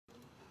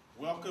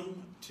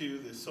Welcome to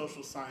the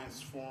Social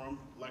Science Forum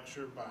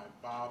lecture by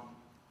Bob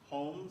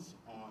Holmes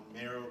on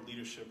Mayoral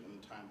Leadership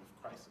in the Time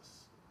of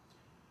Crisis.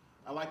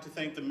 I'd like to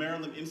thank the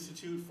Maryland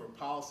Institute for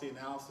Policy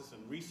Analysis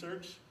and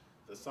Research,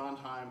 the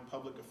Sondheim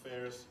Public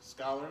Affairs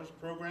Scholars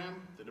Program,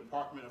 the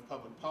Department of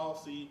Public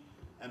Policy,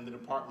 and the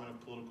Department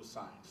of Political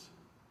Science.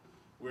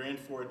 We're in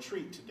for a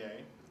treat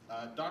today.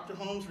 Dr.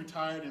 Holmes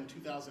retired in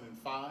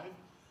 2005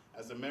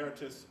 as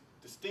Emeritus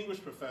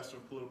Distinguished Professor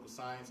of Political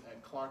Science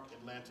at Clark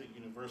Atlanta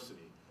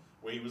University,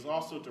 where he was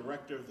also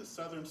director of the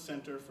Southern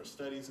Center for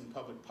Studies in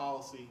Public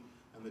Policy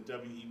and the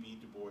W.E.B.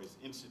 Du Bois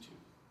Institute.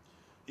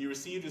 He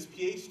received his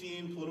PhD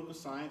in political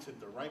science at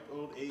the ripe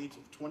old age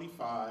of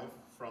 25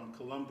 from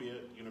Columbia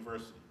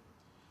University.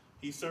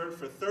 He served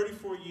for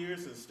 34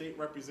 years as state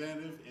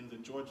representative in the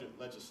Georgia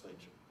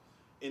legislature.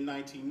 In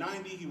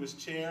 1990, he was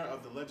chair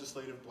of the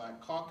Legislative Black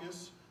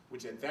Caucus,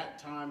 which at that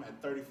time had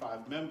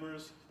 35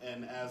 members,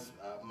 and as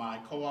my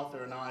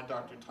co-author and I,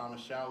 Dr.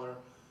 Thomas Schaller,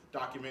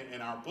 document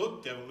in our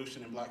book,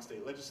 Devolution in Black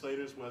State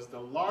Legislators, was the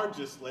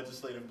largest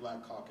legislative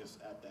black caucus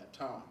at that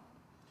time.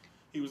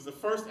 He was the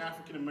first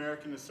African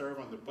American to serve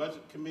on the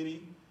Budget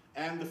Committee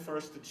and the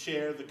first to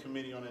chair the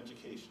Committee on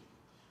Education.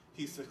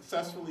 He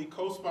successfully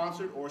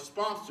co-sponsored or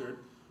sponsored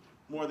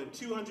more than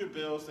 200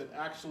 bills that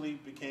actually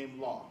became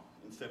law,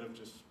 instead of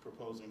just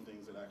proposing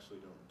things that actually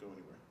don't go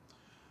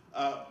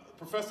anywhere.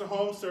 Professor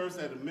Holmes serves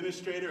as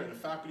administrator and a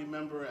faculty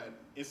member at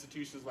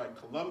institutions like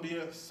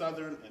Columbia,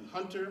 Southern, and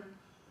Hunter.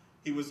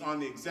 He was on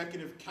the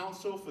Executive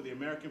Council for the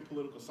American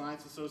Political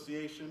Science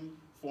Association,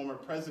 former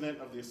president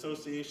of the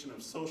Association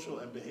of Social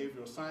and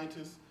Behavioral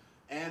Scientists,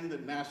 and the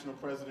national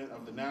president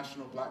of the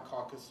National Black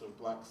Caucus of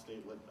Black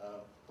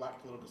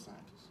Political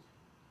Scientists.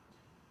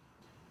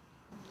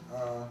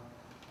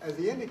 As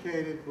he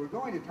indicated, we're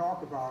going to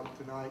talk about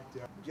tonight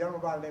a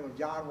gentleman by the name of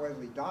John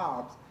Wesley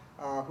Dobbs,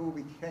 who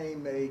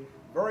became a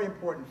very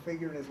important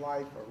figure in his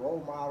life, a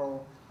role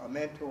model, a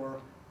mentor,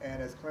 and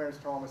as Clarence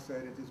Thomas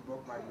said in his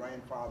book, My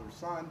Grandfather's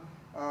Son,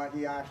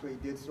 he actually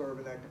did serve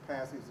in that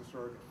capacity as a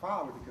surrogate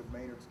father because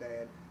Maynard's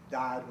dad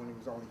died when he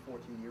was only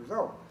 14 years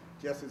old.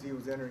 Just as he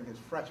was entering his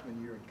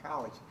freshman year in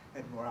college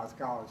at Morehouse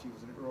College, he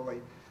was an early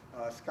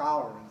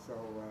scholar, and so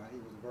he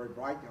was a very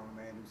bright young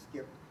man who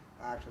skipped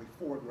actually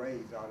 4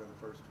 grades out of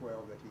the first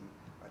 12 that he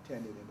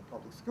attended in the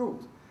public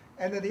schools.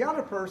 And then the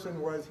other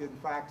person was, in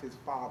fact, his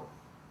father,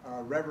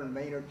 Reverend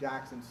Maynard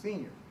Jackson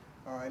Sr.,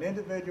 an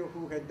individual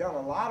who had done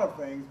a lot of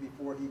things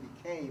before he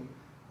became,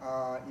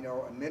 a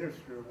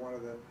minister of one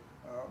of the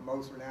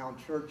most renowned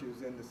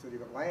churches in the city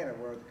of Atlanta,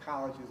 where the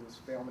colleges of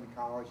Spelman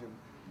College and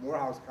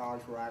Morehouse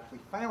College were actually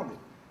founded.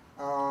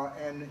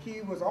 And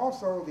he was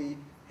also the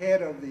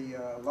head of the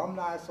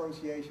Alumni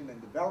Association and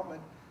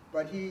Development,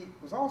 but he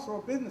was also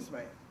a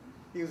businessman.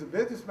 He was a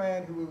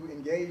businessman who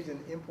engaged in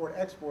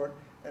import-export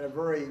at a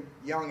very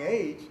young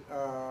age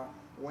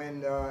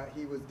when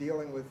he was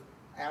dealing with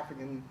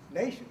African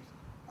nations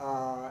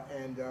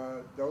and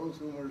those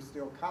who were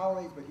still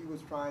colonies, but he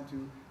was trying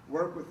to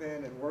work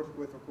within and work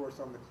with, of course,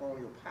 some of the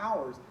colonial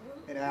powers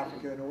in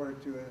Africa in order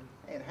to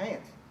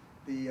enhance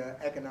the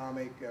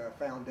economic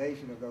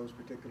foundation of those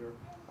particular,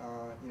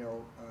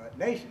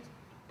 nations.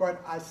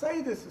 But I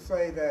say this to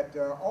say that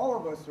all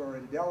of us are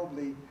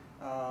indelibly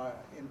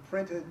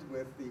imprinted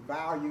with the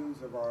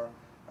values of our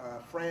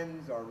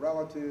friends, our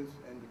relatives,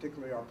 and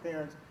particularly our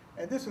parents.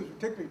 And this was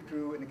particularly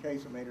true in the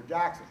case of Maynard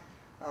Jackson.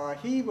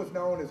 He was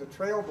known as a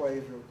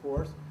trailblazer, of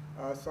course,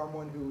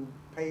 someone who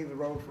paved the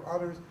road for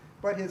others,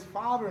 but his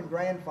father and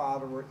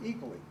grandfather were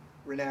equally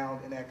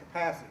renowned in that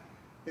capacity.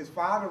 His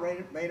father,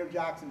 Maynard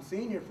Jackson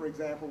Sr., for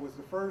example, was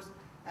the first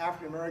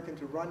African-American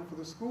to run for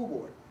the school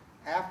board.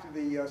 After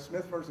the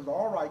Smith versus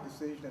Allwright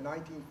decision in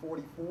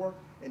 1944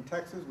 in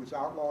Texas, which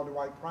outlawed the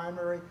white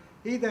primary,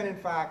 he then, in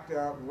fact,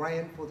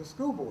 ran for the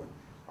school board.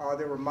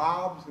 There were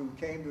mobs who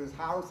came to his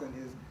house, and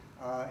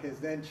his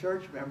then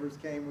church members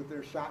came with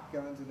their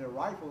shotguns and their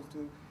rifles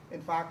to,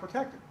 in fact,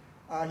 protect him.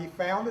 He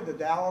founded the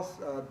Dallas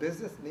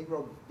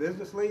Negro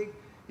Business League.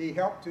 He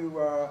helped to,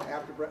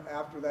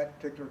 after that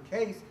particular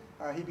case,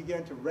 he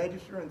began to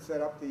register and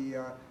set up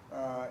the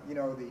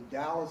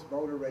Dallas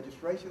Voter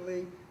Registration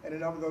League and a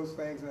number of those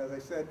things. And as I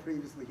said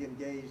previously, he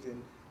engaged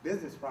in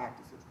business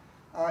practices.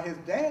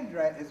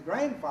 His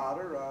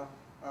grandfather,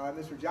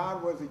 Mr.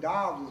 John Wesley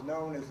Dobbs, was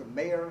known as the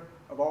mayor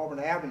of Auburn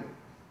Avenue.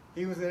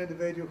 He was an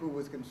individual who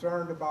was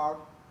concerned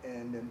about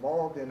and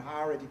involved in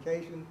higher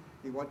education.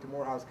 He went to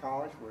Morehouse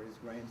College, where his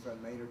grandson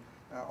Maynard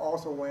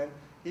also went.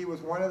 He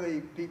was one of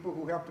the people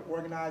who helped to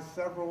organize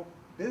several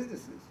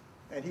businesses,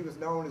 and he was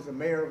known as the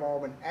mayor of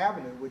Auburn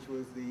Avenue, which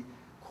was the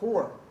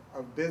core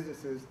of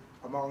businesses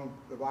among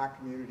the black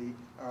community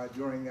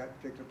during that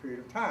particular period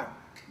of time.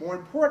 More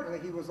importantly,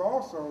 he was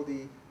also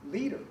the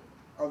leader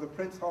of the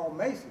Prince Hall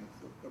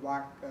Masons, the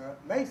black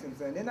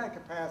Masons, and in that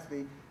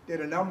capacity did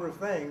a number of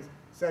things,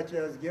 such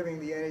as giving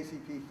the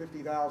NAACP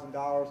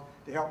 $50,000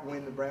 to help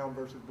win the Brown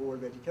versus Board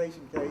of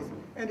Education case,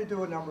 and to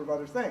do a number of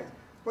other things.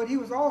 But he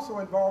was also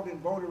involved in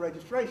voter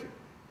registration.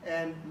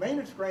 And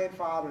Maynard's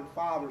grandfather and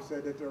father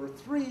said that there were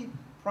 3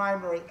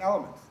 primary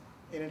elements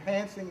in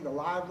enhancing the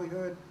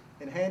livelihood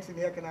enhancing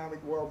the economic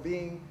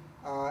well-being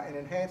and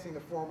enhancing the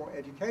formal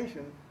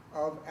education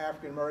of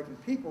African American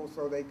people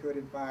so they could,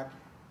 in fact,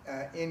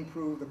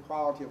 improve the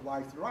quality of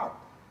life throughout.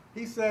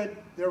 He said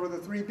there were the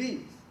 3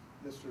 B's.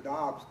 Mr.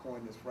 Dobbs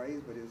coined this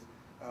phrase, but his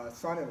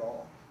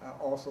son-in-law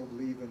also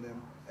believed in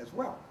them as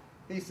well.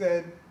 He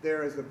said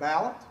there is the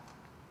ballot,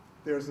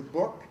 there's the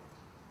book,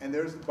 and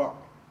there's the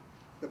buck.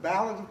 The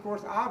ballot, of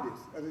course, obvious.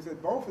 As I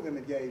said, both of them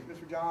engaged.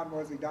 Mr. John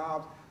Wesley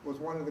Dobbs was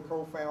one of the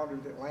co-founders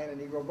of the Atlanta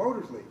Negro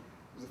Voters League.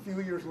 It was a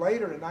few years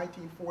later, in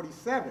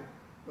 1947,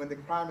 when the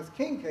Primus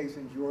King case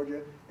in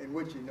Georgia, in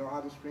which you know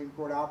how the Supreme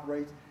Court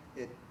operates,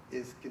 it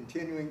is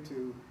continuing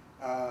to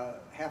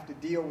have to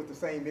deal with the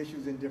same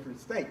issues in different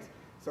states.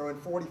 So in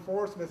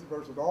 44, Smith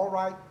versus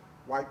Allwright,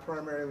 white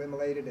primary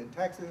eliminated in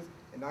Texas.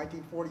 In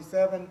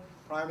 1947,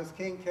 Primus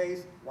King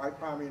case, white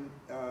primary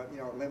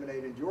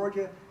eliminated in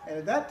Georgia. And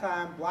at that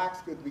time,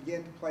 blacks could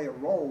begin to play a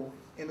role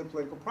in the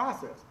political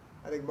process.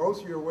 I think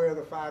most of you are aware of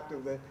the fact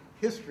of the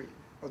history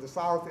of the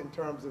South in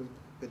terms of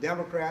the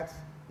Democrats,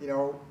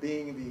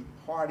 being the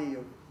party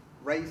of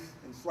race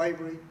and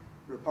slavery,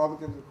 the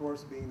Republicans, of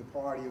course, being the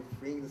party of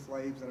freeing the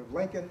slaves and of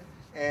Lincoln.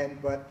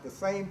 But the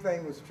same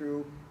thing was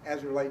true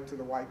as related to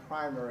the white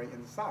primary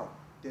in the South.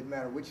 Didn't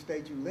matter which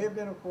state you lived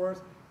in, of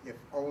course. If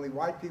only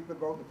white people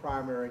vote in the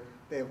primary,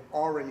 they have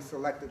already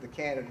selected the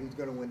candidate who's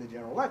going to win the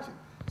general election.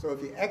 So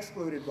if you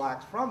excluded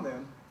blacks from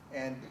them,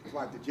 and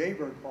like the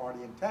Jaybird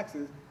Party in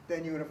Texas,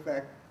 then you in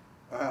effect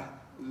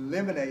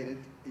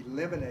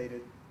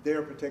eliminated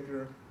their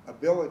particular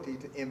ability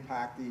to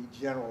impact the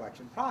general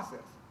election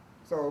process.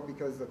 So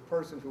because the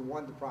person who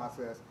won the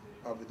process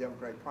of the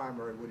Democratic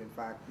primary would in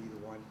fact be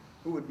the one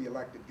who would be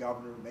elected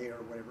governor, mayor,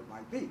 or whatever it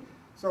might be.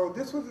 So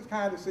this was the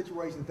kind of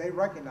situation that they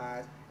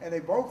recognized, and they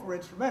both were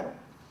instrumental.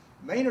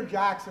 Maynard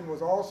Jackson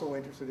was also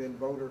interested in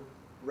voter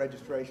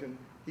registration.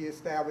 He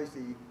established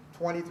the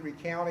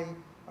 23-county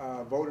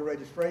voter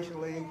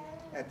registration league.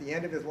 At the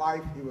end of his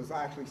life, he was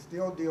actually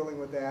still dealing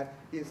with that.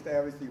 He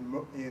established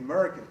the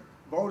American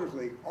Voters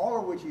League, all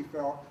of which he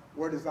felt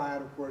were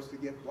designed, of course, to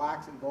get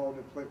blacks involved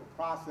in the political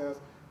process.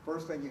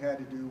 First thing you had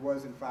to do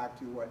was, in fact,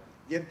 to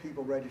get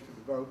people registered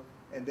to vote,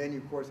 and then you,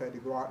 of course, had to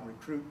go out and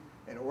recruit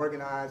and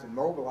organize and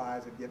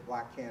mobilize and get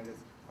black candidates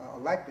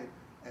elected.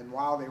 And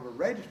while they were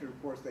registered,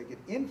 of course, they could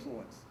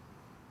influence,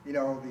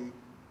 the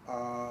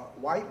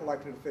white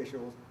elected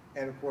officials,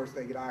 and of course,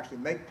 they could actually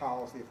make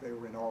policy if they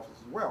were in office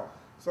as well.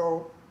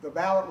 So the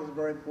ballot was a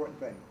very important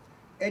thing.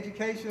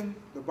 Education,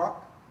 the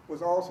buck,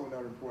 was also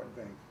another important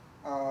thing.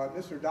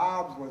 Mr.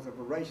 Dobbs was a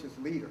voracious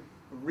reader.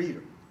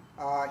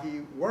 He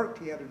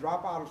had to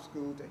drop out of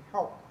school to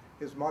help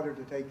his mother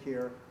to take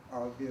care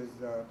of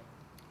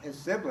his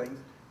siblings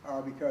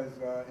because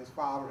his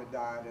father had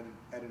died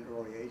at an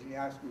early age, and he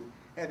actually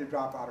had to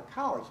drop out of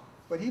college.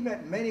 But he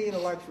met many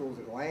intellectuals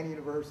at Atlanta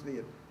University,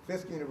 at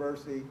Fisk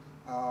University,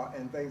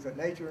 and things of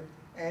that nature.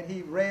 And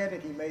he read,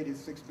 and he made his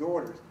 6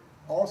 daughters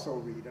also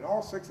read. And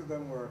all 6 of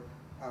them were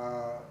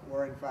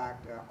in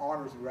fact,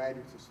 honors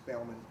graduates of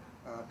Spelman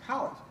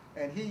College.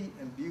 And he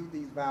imbued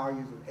these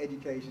values of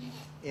education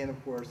in,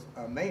 of course,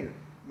 Maynard.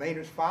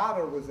 Maynard's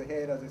father was the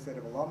head, as I said,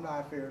 of alumni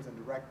affairs and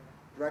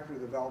director of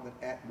development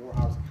at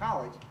Morehouse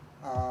College.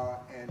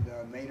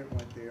 Maynard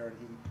went there, and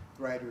he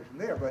graduated from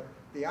there. But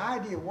the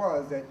idea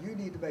was that you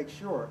need to make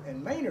sure,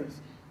 and Maynard's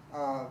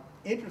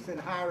interest in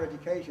higher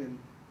education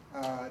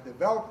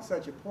developed to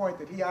such a point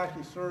that he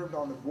actually served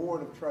on the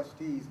board of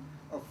trustees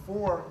of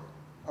 4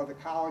 of the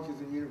colleges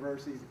and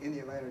universities in the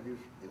Atlanta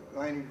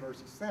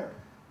University Center.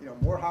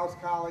 Morehouse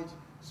College,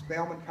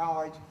 Spelman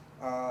College,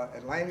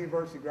 Atlanta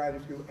University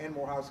Graduate School, and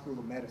Morehouse School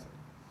of Medicine,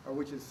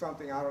 which is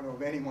something I don't know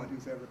of anyone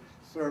who's ever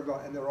served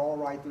on, and they're all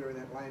right there in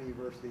the Atlanta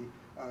University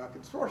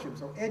consortium.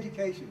 So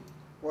education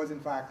was in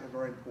fact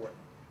very important.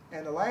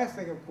 And the last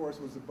thing, of course,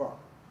 was the buck,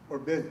 or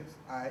business.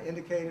 I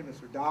indicated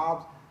Mr.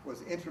 Dobbs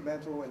was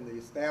instrumental in the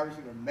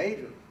establishment of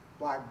major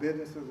black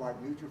businesses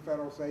like Mutual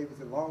Federal Savings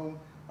and Loan,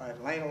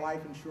 Atlanta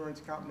Life Insurance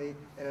Company,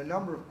 and a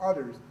number of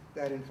others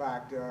that in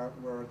fact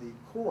were the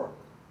core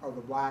of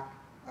the black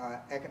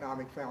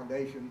economic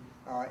foundation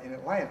in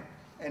Atlanta.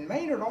 And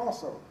Maynard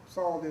also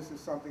saw this as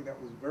something that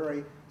was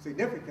very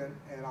significant,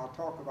 and I'll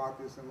talk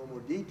about this in a little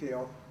more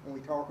detail when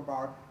we talk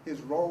about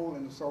his role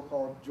in the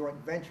so-called joint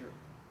venture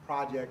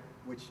project,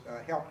 which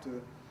helped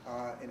to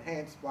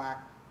enhance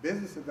black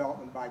business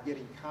development by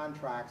getting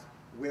contracts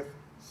with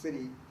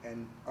city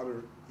and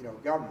other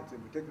governments, in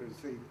particular the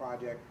city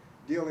project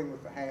dealing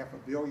with the $500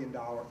 million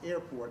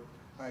airport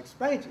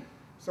expansion.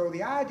 So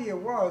the idea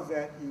was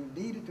that you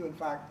needed to, in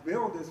fact,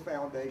 build this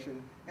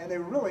foundation, and they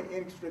were really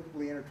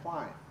inextricably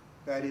intertwined.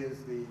 That is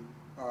the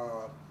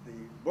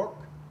book,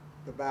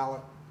 the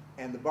ballot,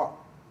 and the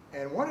buck.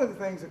 And one of the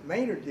things that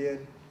Maynard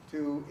did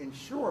to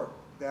ensure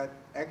that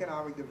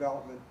economic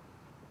development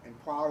and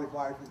quality of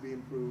life would be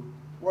improved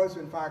was,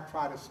 in fact,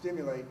 try to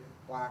stimulate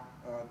black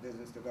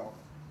business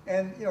development.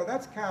 And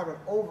that's kind of an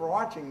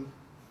overarching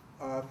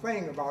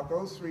thing about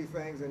those 3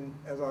 things, and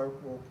as I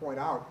will point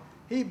out,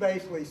 he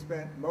basically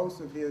spent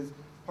most of his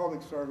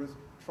public service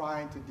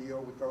trying to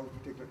deal with those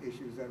particular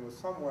issues and was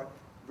somewhat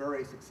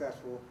very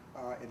successful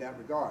in that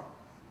regard.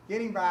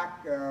 Getting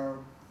back, a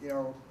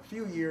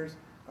few years,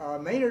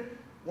 Maynard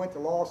went to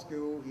law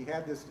school. He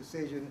had this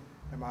decision: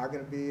 am I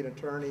going to be an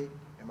attorney?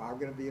 Am I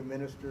going to be a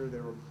minister?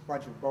 There were a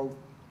bunch of both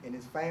in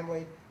his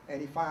family, and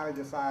he finally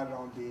decided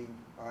on being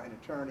an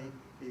attorney.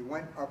 He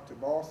went up to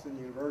Boston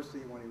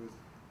University when he was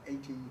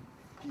 18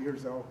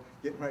 years old,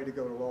 getting ready to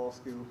go to law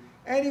school,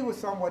 and he was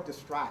somewhat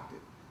distracted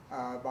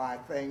by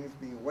things,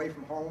 being away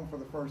from home for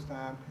the first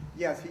time.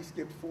 Yes, he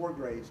skipped 4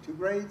 grades, 2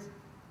 grades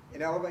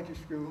in elementary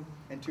school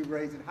and 2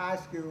 grades in high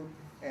school,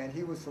 and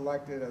he was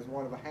selected as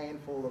one of a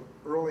handful of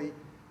early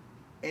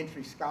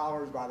entry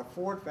scholars by the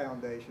Ford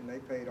Foundation. They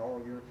paid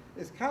all your,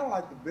 it's kind of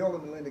like the Bill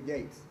and Melinda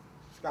Gates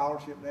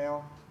scholarship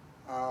now,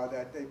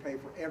 that they pay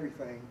for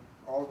everything,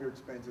 all of your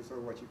expenses, so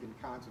what you can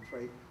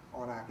concentrate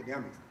on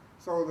academics.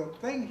 So the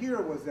thing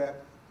here was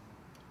that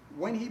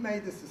when he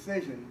made this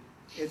decision,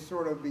 it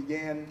sort of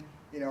began,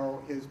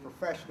 his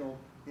professional,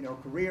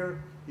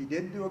 career. He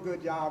didn't do a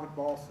good job at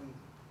Boston.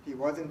 He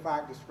was in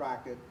fact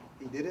distracted.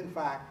 He did in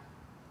fact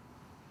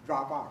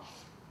drop out.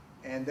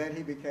 And then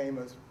he became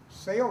a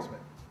salesman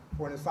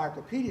for an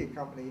encyclopedia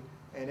company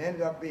and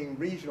ended up being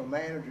regional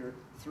manager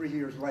 3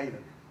 years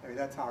later. I mean,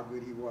 that's how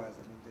good he was.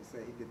 I mean, they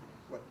say he could,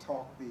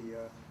 talk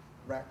the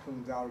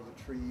raccoons out of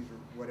the trees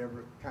or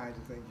whatever kinds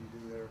of things you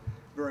do that are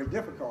very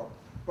difficult.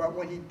 But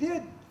when he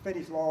did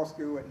finish law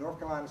school at North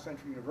Carolina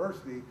Central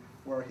University,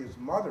 where his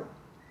mother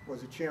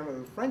was the chairman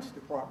of the French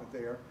department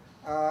there,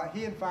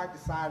 he in fact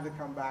decided to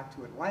come back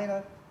to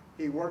Atlanta.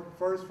 He worked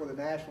first for the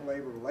National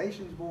Labor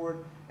Relations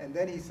Board, and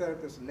then he set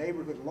up this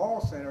neighborhood law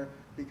center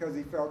because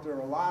he felt there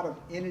were a lot of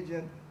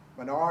indigent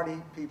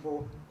minority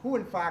people who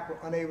in fact were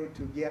unable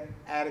to get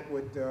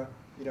adequate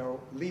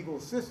legal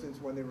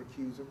assistance when they were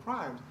accused of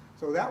crimes.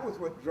 So that was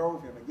what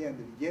drove him. Again,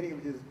 the beginning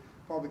of his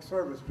public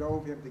service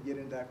drove him to get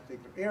into that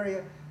particular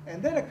area.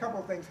 And then a couple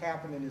of things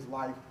happened in his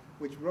life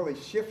which really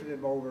shifted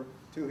him over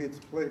to his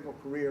political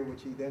career,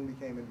 which he then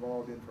became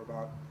involved in for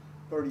about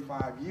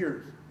 35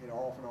 years,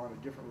 off and on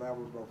at different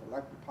levels, both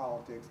elected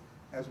politics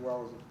as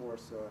well as, of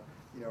course,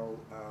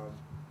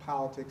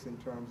 politics in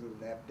terms of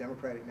the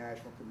Democratic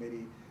National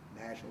Committee,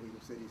 National League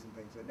of Cities, and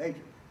things of that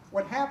nature.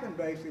 What happened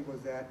basically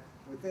was that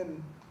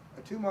within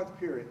a 2-month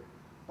period,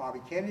 Bobby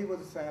Kennedy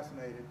was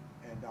assassinated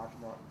and Dr.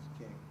 Martin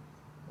Luther King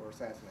were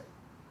assassinated.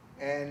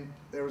 And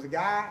there was a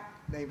guy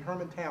named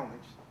Herman Talmadge,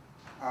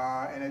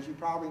 and as you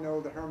probably know,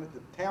 the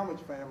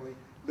Talmadge family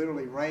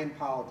literally ran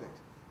politics.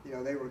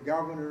 They were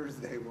governors,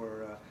 they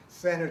were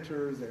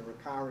senators, they were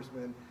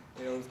congressmen.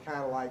 It was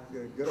kind of like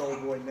the good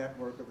old boy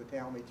network of the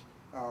Talmadge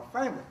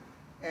family.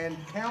 And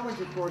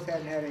Talmadge, of course,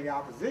 hadn't had any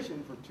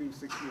opposition for 2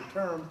 6-year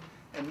terms,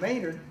 and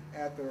Maynard,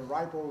 at the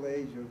ripe old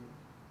age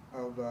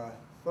of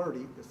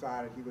 30,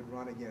 decided he would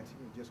run against,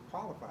 he just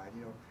qualified.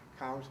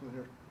 Congressmen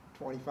are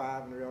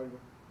 25 and the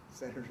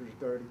senators are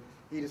 30.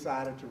 He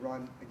decided to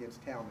run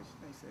against Talmadge.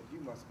 They said, "You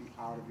must be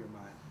out of your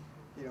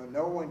mind.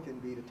 No one can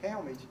beat a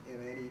Talmadge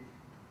in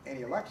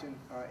any election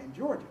in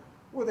Georgia."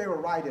 Well, they were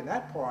right in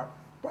that part,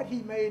 but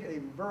he made a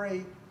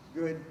very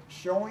good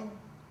showing.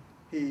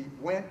 He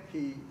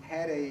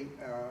had a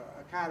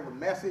kind of a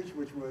message,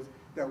 which was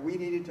that we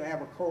needed to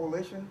have a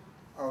coalition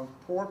of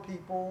poor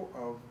people,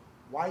 of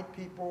white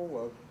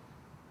people, of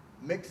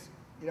mixed,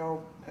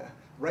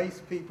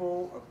 race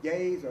people, of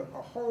gays,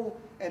 a whole,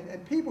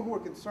 and people who were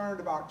concerned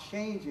about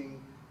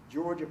changing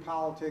Georgia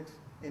politics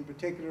in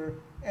particular,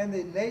 and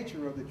the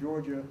nature of the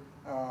Georgia,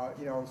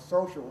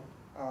 social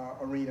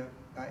arena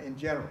in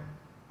general.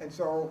 And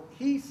so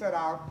he set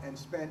out and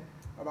spent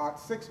about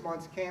 6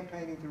 months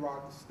campaigning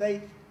throughout the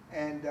state,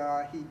 and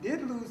he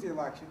did lose the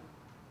election,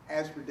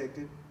 as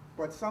predicted,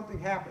 but something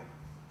happened.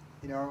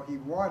 He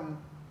won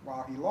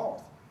while he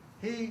lost.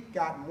 He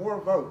got more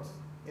votes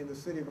in the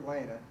city of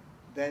Atlanta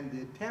than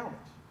did Talmadge.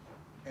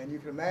 And you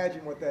can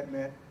imagine what that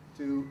meant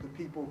to the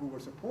people who were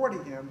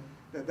supporting him,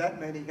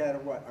 that meant he had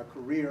a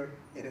career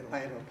in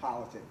Atlanta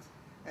politics.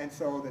 And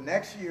so the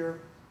next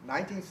year,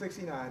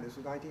 1969, this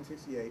was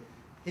 1968,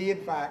 he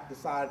in fact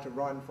decided to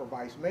run for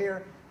vice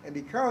mayor, and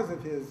because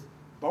of his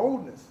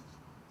boldness,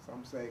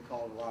 some say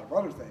called a lot of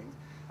other things,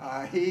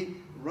 he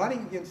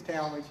running against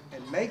Talmadge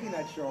and making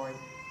that showing,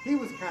 he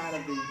was kind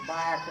of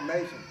by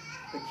acclamation,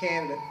 the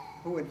candidate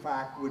who in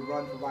fact would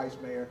run for vice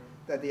mayor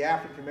that the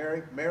African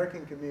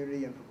American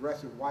community and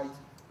progressive whites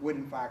would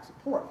in fact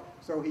support.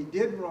 So he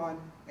did run,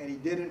 and he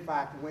did in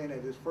fact win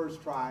at his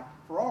first try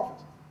for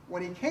office.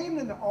 When he came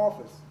into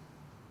office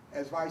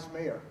as vice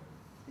mayor,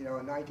 in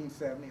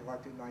 1970,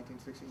 elected in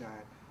 1969,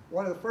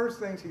 one of the first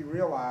things he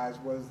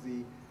realized was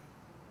the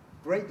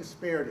great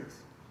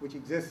disparities which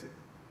existed.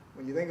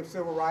 When you think of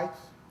civil rights,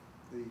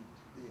 the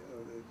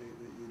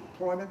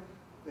employment,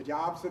 the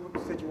job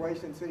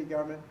situation in city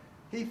government,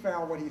 he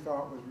found what he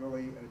thought was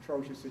really an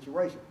atrocious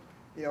situation.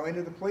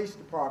 Into the police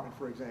department,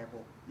 for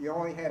example, you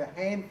only had a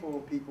handful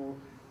of people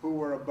who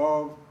were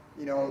above,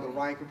 the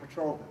rank of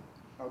patrolman,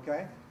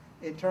 okay?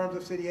 In terms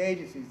of city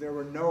agencies, there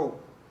were no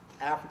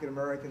African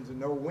Americans and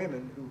no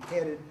women who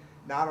headed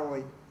not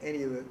only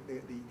any of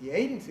the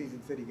agencies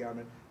in city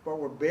government, but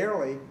were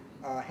barely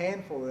a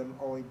handful of them,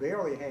 only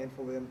barely a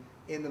handful of them,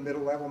 in the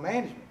middle level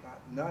management,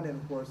 none in,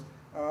 of course,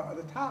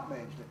 the top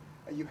management.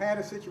 You had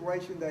a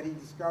situation that he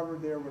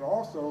discovered there were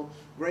also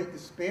great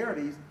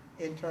disparities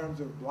in terms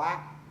of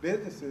black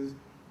businesses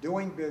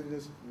doing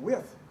business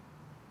with,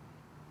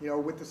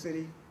 with the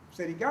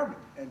city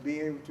government and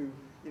being able to,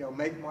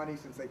 make money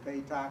since they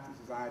paid taxes.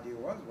 His idea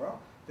was, well,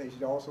 they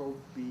should also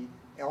be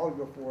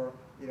eligible for,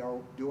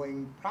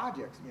 doing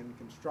projects in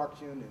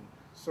construction and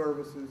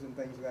services and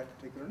things of that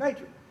particular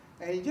nature.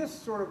 And he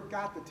just sort of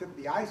got the tip of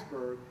the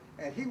iceberg,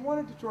 and he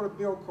wanted to sort of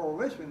build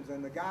coalitions,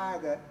 and the guy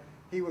that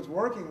he was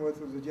working with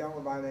was a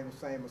gentleman by the name of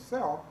Sam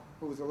Massell,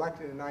 who was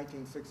elected in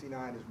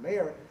 1969 as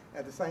mayor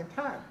at the same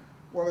time.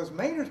 Well, as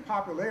Maynard's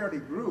popularity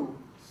grew,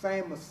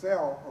 Sam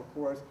Massell, of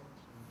course,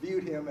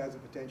 viewed him as a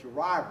potential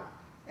rival.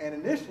 And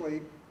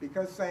initially,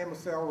 because Sam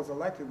Massell was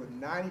elected with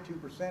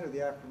 92% of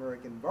the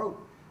African-American vote,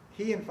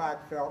 he in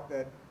fact felt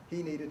that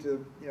he needed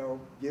to,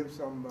 give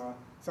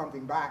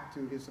something back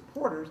to his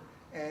supporters,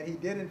 and he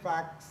did in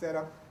fact set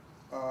up,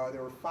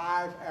 there were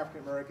 5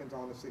 African-Americans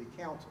on the city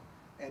council.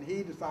 And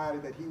he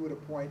decided that he would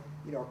appoint,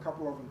 a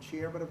couple of them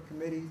chairmen of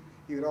committees.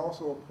 He would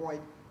also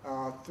appoint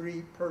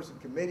 3-person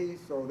committees,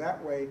 so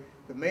that way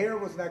the mayor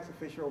was an ex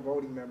officio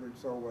voting member, and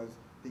so was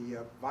the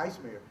vice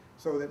mayor,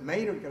 so that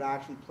Maynard could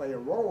actually play a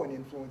role in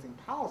influencing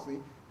policy,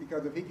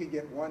 because if he could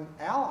get one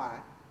ally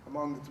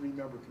among the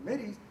 3-member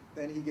committees,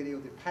 then he could either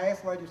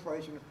pass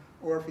legislation,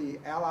 or if he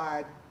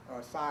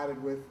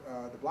sided with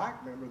the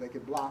black member, they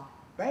could block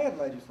bad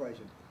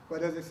legislation.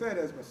 But as I said,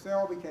 as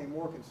Massell became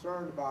more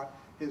concerned about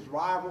his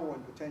rival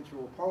and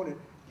potential opponent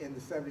in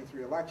the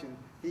 '73 election,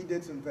 he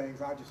did some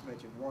things. I just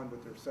mentioned one,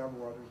 but there are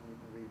several others, and we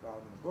can read about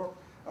them in the book.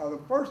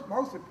 The first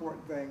most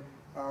important thing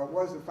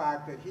was the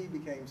fact that he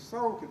became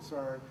so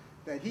concerned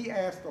that he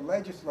asked the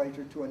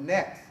legislature to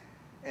annex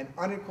an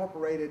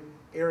unincorporated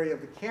area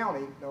of the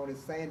county known as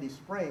Sandy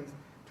Springs,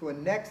 to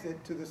annex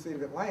it to the city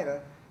of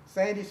Atlanta.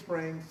 Sandy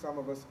Springs, some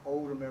of us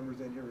older members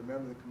in here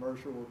remember the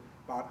commercial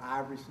about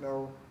Ivory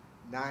Snow,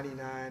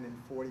 99 and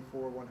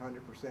 44,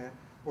 100%.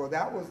 Well,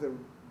 that was the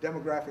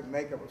demographic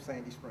makeup of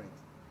Sandy Springs.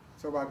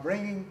 So by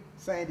bringing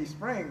Sandy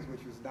Springs,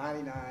 which was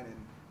 99 and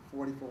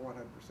 44,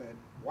 100%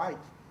 white,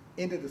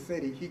 into the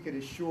city, he could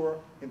assure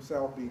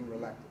himself being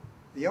reelected.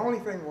 The only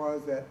thing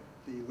was that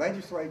the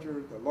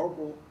legislature, the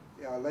local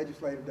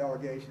legislative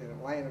delegation in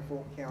Atlanta and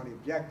Fulton County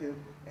objected,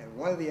 and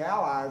one of the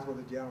allies was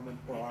a gentleman,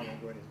 well, I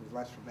won't go into it, it was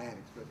Lester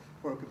Maddox, but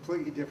for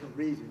completely different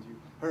reasons. You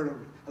heard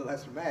of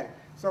Lester Maddox.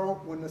 So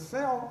when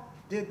Massell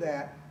did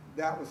that,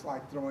 that was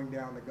like throwing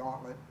down the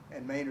gauntlet,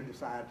 and Maynard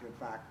decided to, in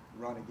fact,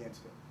 run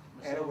against him.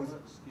 And it was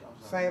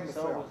Sam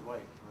Massell. was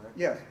white, correct?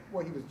 Yes,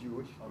 well, he was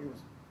Jewish. Okay. He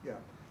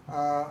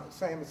was,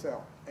 Sam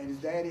Massell. And his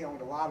daddy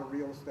owned a lot of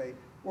real estate.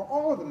 Well,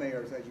 all of the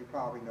mayors, as you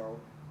probably know,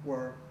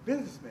 were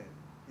businessmen,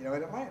 in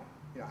Atlanta.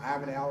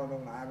 Ivan Allen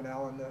owned Ivan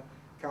Allen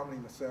company.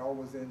 Massell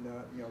was in,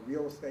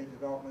 real estate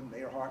development.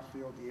 Mayor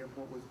Hartsfield, the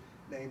airport was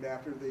named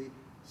after. The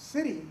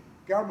city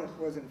government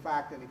was, in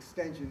fact, an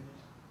extension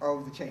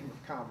of the Chamber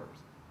of Commerce.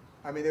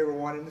 I mean, they were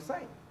one and the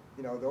same.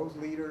 Those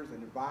leaders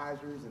and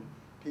advisors and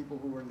people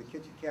who were in the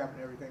kitchen cabinet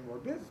and everything were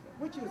businessmen,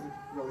 which isn't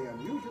really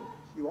unusual.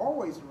 You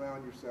always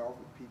surround yourself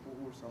with people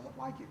who are somewhat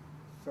like you.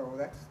 So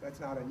that's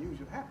not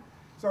unusual to happen.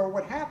 So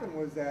what happened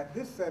was that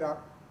this set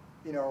up,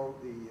 the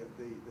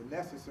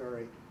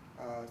necessary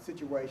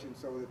situation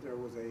so that there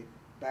was a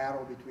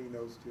battle between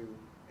those two,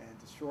 and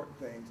to shorten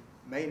things,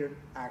 Maynard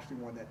actually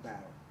won that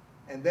battle.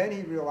 And then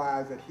he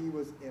realized that he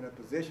was in a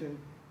position,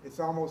 it's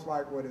almost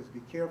like what is,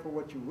 be careful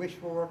what you wish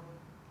for.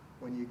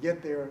 When you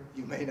get there,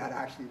 you may not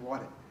actually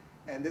want it.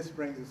 And this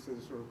brings us to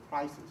the sort of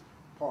crisis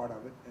part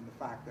of it, and the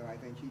fact that I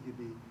think he could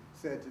be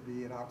said to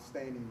be an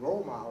outstanding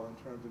role model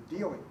in terms of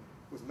dealing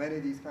with many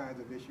of these kinds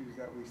of issues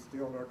that we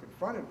still are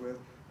confronted with,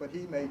 but he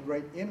made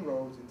great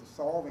inroads into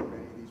solving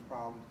many of these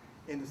problems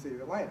in the city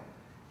of Atlanta.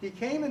 He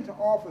came into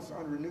office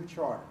under a new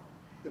charter.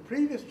 The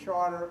previous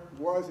charter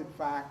was, in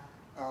fact,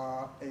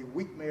 a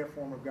weak mayor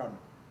form of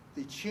government.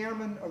 The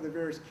chairman of the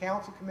various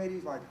council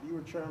committees, like if you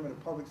were chairman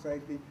of public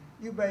safety,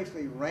 you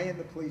basically ran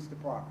the police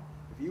department.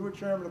 If you were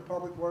chairman of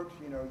public works,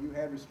 you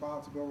had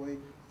responsibility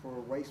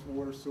for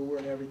wastewater, sewer,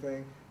 and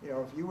everything.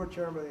 If you were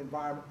chairman of the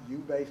environment, you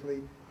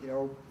basically,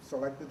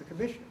 selected the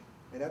commissioner,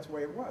 and that's the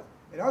way it was.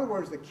 In other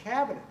words, the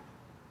cabinet,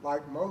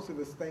 like most of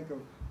us think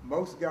of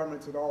most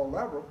governments at all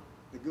levels,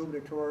 the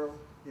gubernatorial,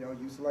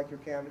 you select your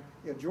cabinet.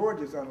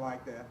 Georgia's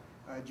unlike that.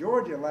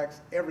 Georgia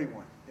elects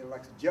everyone. It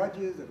elects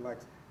judges, it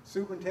elects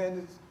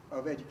superintendents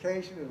of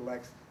education, it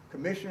elects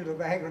commissioners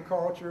of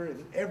agriculture,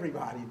 and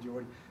everybody in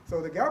Georgia.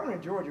 So the governor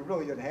in Georgia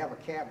really doesn't have a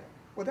cabinet.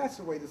 Well, that's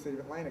the way the city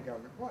of Atlanta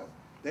government was.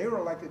 They were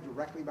elected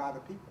directly by the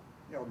people.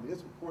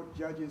 Municipal court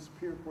judges,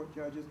 superior court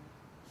judges,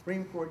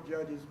 Supreme Court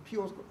judges,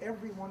 appeals court,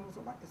 everyone is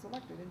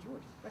elected in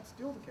Georgia. That's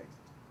still the case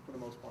for the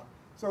most part.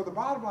 So the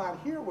bottom line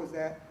here was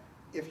that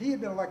if he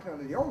had been elected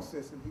under the old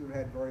system, he would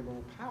have had very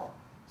little power.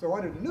 So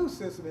under the new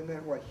system, it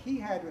meant what he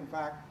had to, in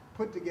fact,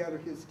 put together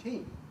his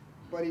team.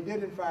 But he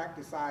did, in fact,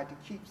 decide to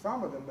keep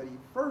some of them, but he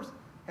first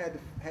had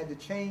to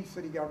change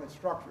city government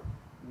structure.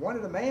 one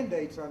of the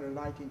mandates under the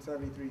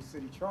 1973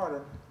 city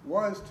charter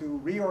was to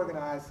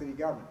reorganize city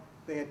government.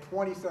 They had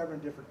 27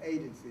 different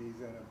agencies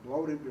and a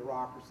bloated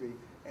bureaucracy,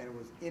 and it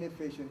was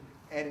inefficient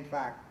and, in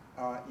fact,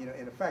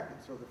 ineffective.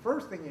 So the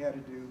first thing you had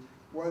to do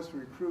was to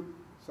recruit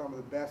some of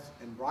the best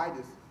and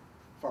brightest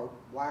folk,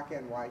 black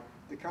and white,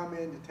 to come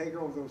in to take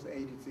over those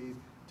agencies,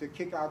 to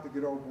kick out the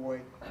good old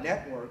boy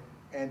network,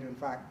 and to, in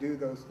fact, do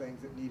those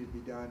things that needed to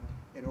be done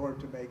in order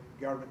to make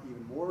government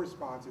even more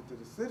responsive to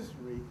the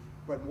citizenry,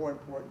 but more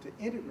important, to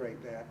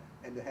integrate that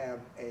and to have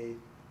a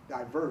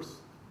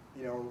diverse,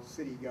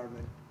 city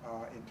government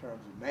in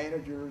terms of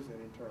managers and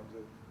in terms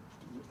of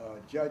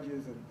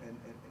judges and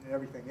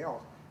everything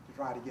else, to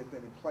try to get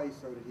them in place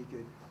so that he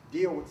could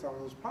deal with some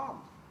of those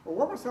problems. Well,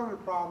 what were some of the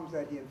problems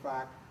that he, in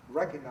fact,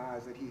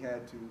 recognized that he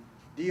had to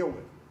deal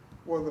with?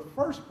 Well, the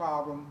first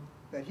problem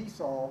that he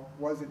saw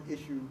was an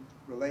issue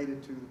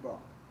related to the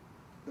buck.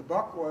 The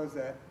buck was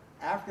that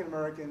African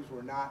Americans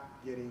were not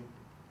getting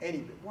any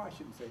business. Well, I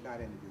shouldn't say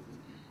not any business.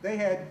 They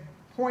had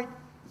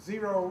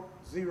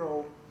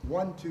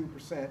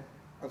 0.0012%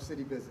 of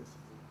city business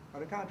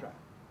under contract.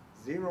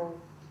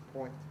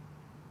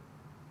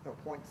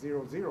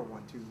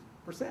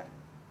 0.0012%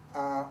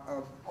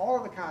 of all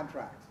of the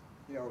contracts.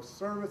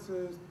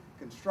 Services,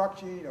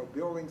 construction,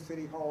 building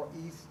City Hall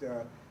East,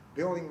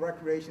 building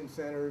recreation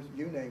centers,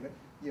 you name it,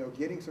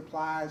 getting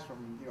supplies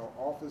from,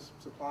 office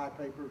supply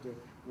paper to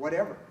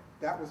whatever.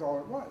 That was all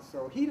it was.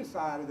 So he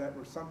decided that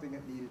there was something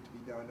that needed to be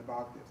done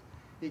about this.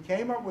 He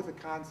came up with a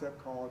concept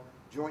called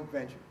joint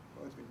venture.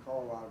 Well, it's been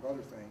called a lot of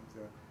other things,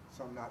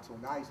 some not so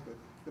nice, but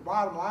the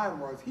bottom line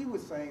was he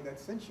was saying that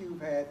since you've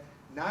had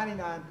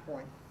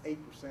 99.8%,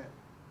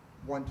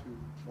 8%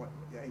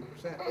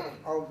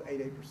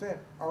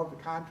 of the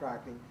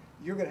contracting,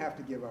 you're going to have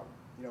to give up,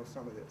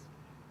 some of this.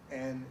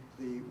 And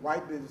the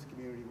white business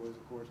community was,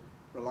 of course,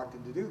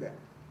 reluctant to do that.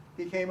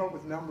 He came up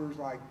with numbers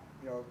like,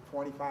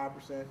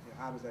 25%.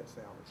 How does that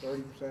sound? Or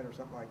 30% or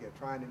something like that.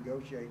 Trying to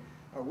negotiate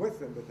with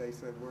them, but they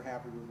said we're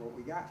happy with what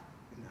we got,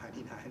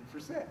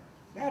 99%.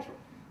 Naturally.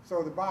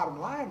 So the bottom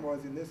line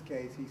was, in this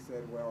case, he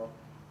said, well,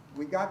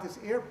 we got this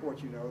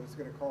airport, that's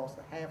going to cost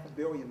 $500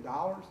 million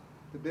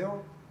to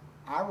build.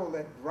 I will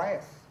let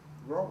grass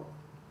grow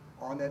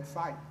on that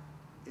site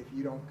if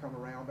you don't come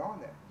around on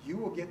that. You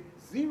will get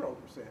 0%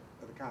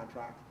 of the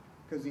contract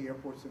because the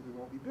airport simply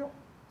won't be built.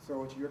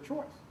 So it's your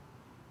choice.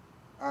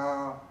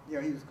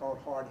 He was called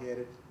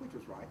hard-headed, which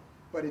was right.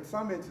 But in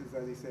some instances,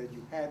 as he said,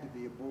 you had to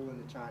be a bull in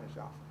the china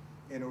shop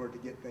in order to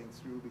get things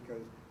through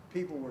because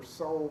people were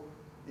so,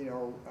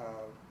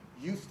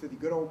 used to the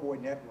good old boy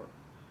network.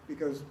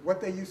 Because what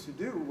they used to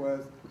do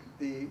was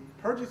the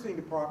purchasing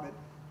department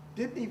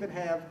didn't even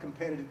have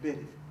competitive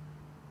bidding.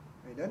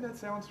 I mean, doesn't that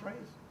sound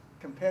strange?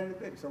 Competitive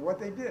bidding. So what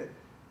they did,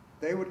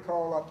 they would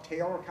call up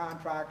tailor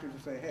contractors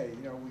and say, hey,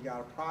 we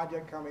got a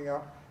project coming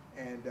up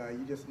and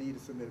you just need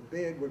to submit a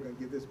bid. We're going to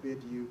give this bid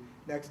to you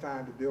next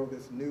time to build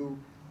this new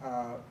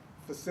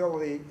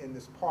facility in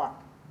this park,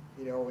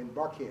 in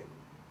Buckhead.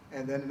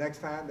 And then the next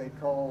time they'd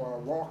call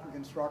Walker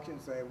Construction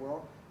and say,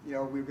 well,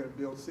 we're going to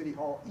build City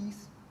Hall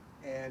East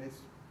and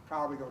it's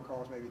probably going to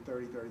cost maybe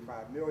 30,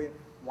 35 million.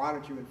 Why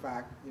don't you, in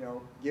fact,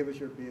 give us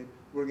your bid?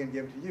 We're going to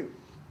give it to you.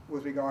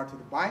 With regard to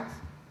the banks,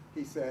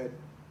 he said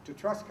to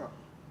Trust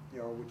Company,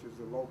 which is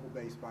the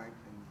local-based bank,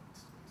 and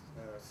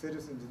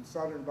Citizens and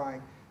Southern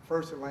Bank,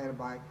 First Atlanta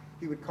Bank,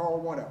 he would call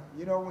one up.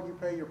 When you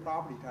pay your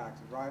property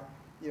taxes, right?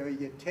 You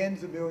get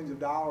tens of millions of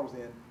dollars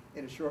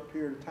in a short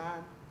period of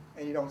time,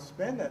 and you don't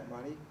spend that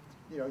money.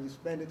 You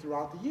spend it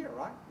throughout the year,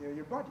 right?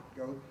 Your budget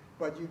goes,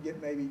 but you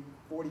get maybe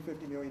 $40,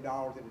 $50 million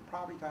in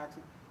property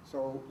taxes.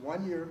 So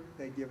one year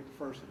they give it to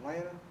First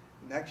Atlanta,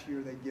 the next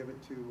year they give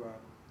it to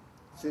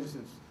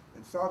Citizens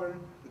and Southern,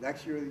 the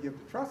next year they give it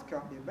to Trust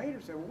Company. And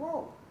Maynard said,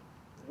 whoa,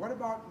 what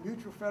about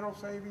Mutual Federal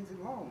Savings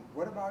and Loan?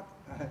 What about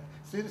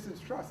Citizens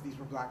Trust? These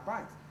were black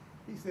banks.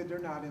 He said they're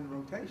not in the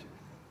rotation.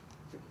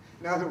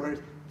 In other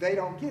words, they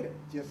don't get it,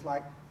 just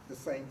like the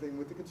same thing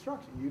with the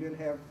construction. You didn't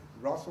have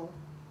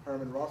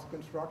Herman Russell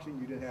Construction,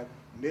 you didn't have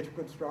Mitchell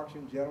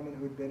Construction, gentlemen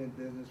who had been in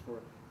business for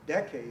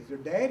decades. Their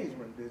daddies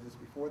were in business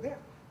before them,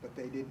 but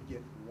they didn't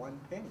get 1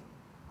 penny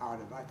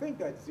out of it. I think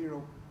that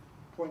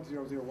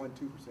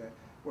 0.0012%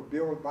 were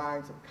billed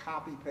buying some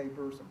copy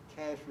paper, some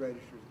cash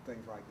registers and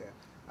things like that.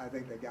 I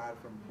think they got it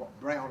from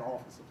Brown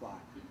Office Supply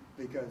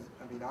because,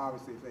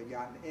 obviously if they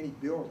got in any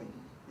building,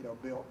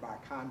 built by a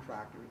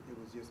contractor, it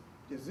was just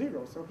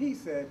zero. So he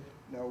said,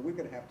 no, we're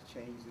going to have to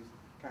change this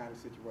kind of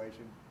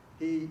situation.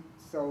 He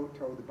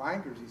told the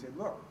bankers, he said,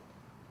 look,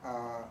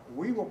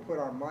 we will put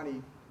our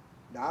money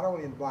not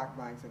only in black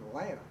banks in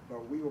Atlanta,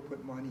 but we will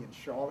put money in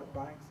Charlotte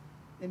banks,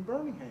 in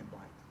Birmingham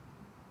banks,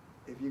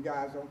 if you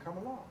guys don't come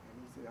along.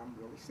 And he said, I'm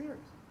really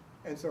serious.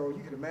 And so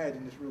you can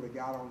imagine this really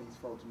got on these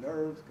folks'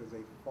 nerves because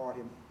they fought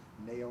him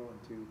nail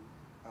into,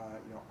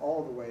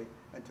 all the way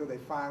until they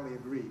finally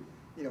agreed.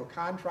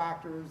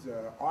 Contractors,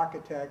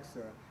 architects,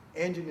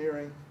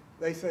 engineering,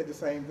 they said the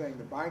same thing.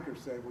 The bankers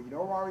said, well, you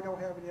know why we don't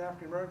have any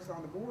African Americans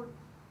on the board?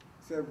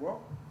 He said,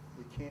 well,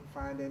 we can't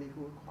find any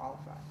who are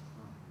qualified.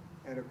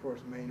 And of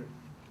course, Maynard,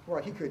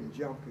 well, he couldn't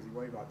jump because he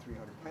weighed about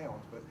 300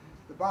 pounds, but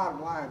the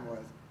bottom line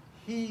was,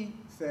 he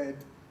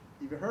said,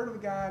 "You've heard of a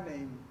guy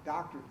named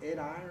Dr. Ed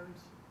Irons?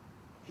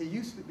 He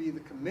used to be the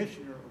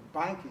commissioner of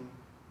banking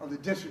of the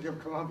District of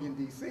Columbia in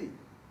D.C.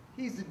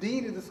 He's the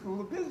dean of the School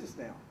of Business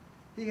now.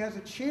 He has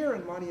a chair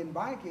in money in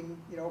banking,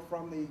 you know,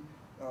 from the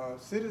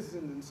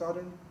Citizens and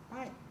Southern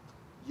Bank.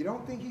 You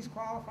don't think he's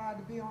qualified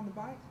to be on the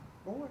bank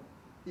board?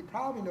 He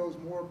probably knows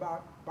more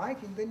about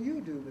banking than you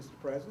do, Mr.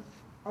 President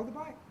of the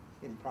bank."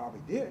 And he probably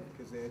did,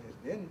 because Ed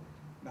had been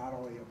not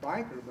only a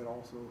banker, but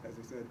also, as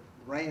I said,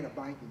 ran a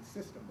banking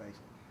system,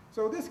 basically.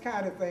 So this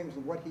kind of thing was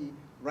what he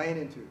ran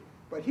into.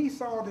 But he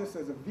saw this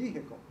as a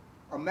vehicle,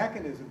 a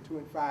mechanism to,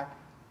 in fact,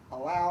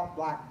 allow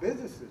black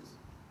businesses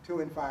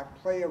to, in fact,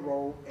 play a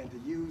role and to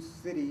use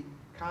city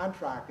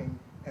contracting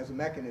as a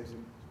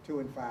mechanism to,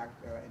 in fact,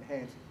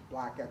 enhance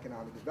black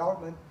economic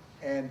development.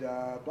 And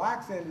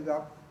blacks ended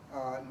up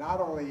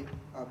not only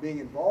being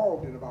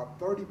involved in about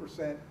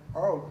 30%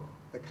 of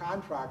the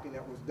contracting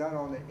that was done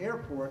on the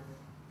airport,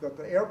 but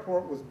the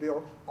airport was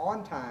built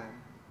on time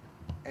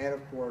and,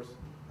 of course,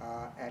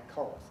 at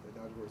cost.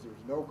 In other words, there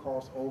was no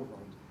cost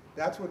overruns.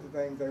 That's what the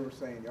things they were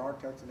saying, the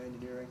architects and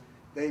engineering,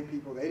 they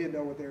didn't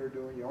know what they were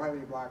doing. You don't have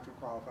any blacks who are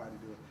qualified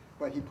to do it.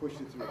 But he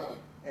pushed it through.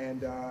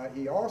 And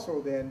he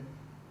also then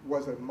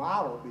was a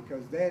model,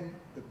 because then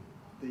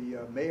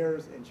the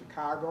mayors in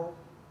Chicago,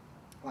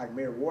 like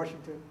Mayor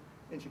Washington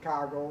in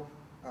Chicago,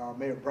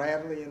 Mayor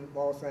Bradley in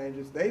Los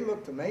Angeles, they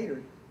looked to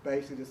Maynard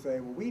basically to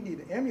say, well, we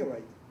need to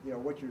emulate, you know,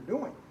 what you're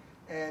doing.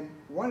 And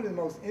one of the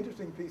most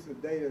interesting pieces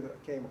of data that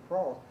I came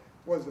across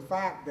was the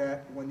fact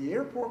that when the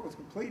airport was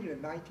completed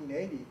in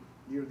 1980,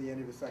 near the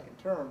end of the second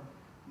term,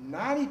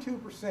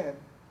 92%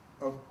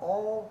 of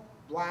all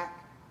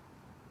black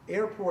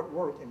airport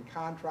work in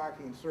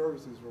contracting and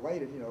services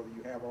related, you know,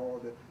 you have all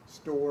the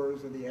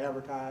stores and the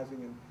advertising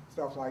and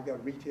stuff like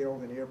that,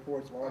 retail in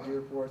airports, large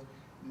airports,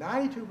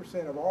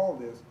 92% of all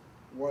this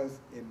was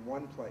in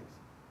one place,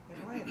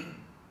 in Atlanta.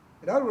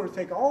 In other words,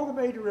 take all the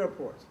major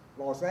airports,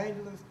 Los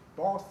Angeles,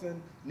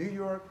 Boston, New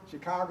York,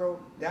 Chicago,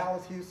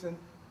 Dallas, Houston,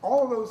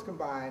 all of those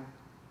combined,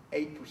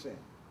 8%.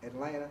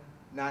 Atlanta,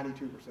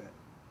 92%.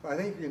 So I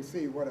think you can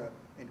see what an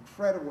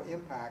incredible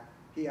impact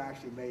he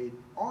actually made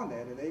on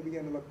that, and they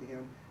began to look to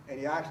him, and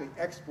he actually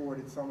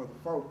exported some of the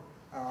folk,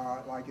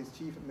 like his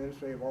chief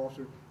administrative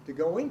officer, to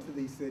go into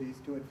these cities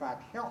to, in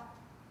fact, help,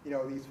 you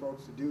know, these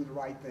folks to do the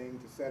right thing,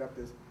 to set up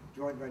this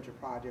joint venture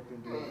project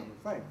and do another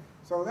thing.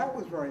 So that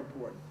was very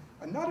important.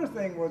 Another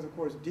thing was, of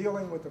course,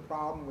 dealing with the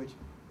problem, which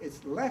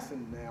it's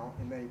lessened now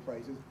in many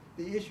places,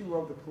 the issue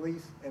of the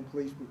police and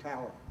police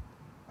brutality.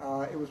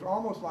 It was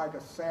almost like a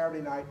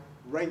Saturday night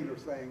regular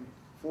thing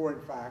for,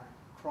 in fact,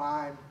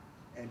 crime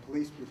and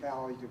police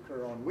brutality to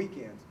occur on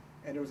weekends.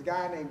 And there was a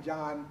guy named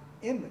John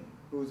Inman,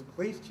 who was a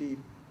police chief,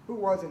 who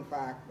was, in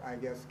fact, I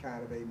guess,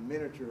 kind of a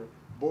miniature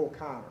Bull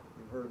Connor.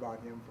 You've heard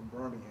about him from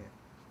Birmingham,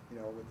 you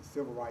know, with the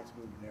civil rights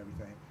movement and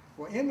everything.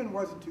 Well, Inman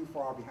wasn't too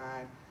far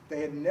behind. They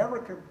had never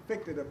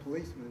convicted a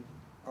policeman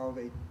of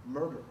a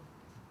murder,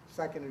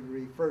 second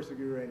degree, first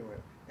degree, or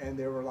anywhere. And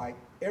there were, like,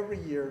 every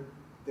year,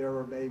 there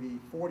were maybe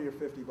 40 or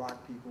 50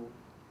 black people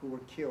who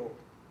were killed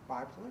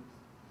by police.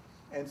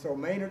 And so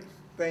Maynard's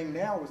thing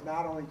now was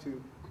not only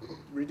to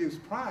reduce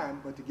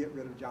crime, but to get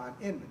rid of John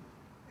Inman.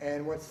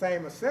 And what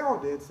Sam Massell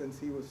did, since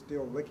he was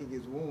still licking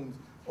his wounds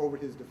over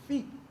his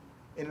defeat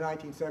in the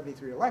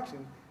 1973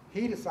 election,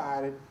 he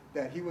decided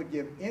that he would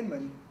give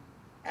Inman,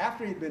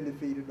 after he'd been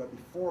defeated, but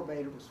before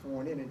Maynard was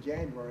sworn in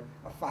January,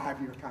 a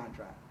 5-year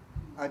contract.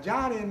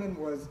 John Inman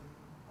was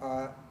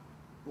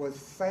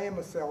Sam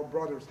Massell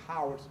Brothers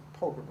Howard's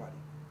poker buddy.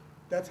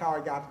 That's how I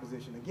got the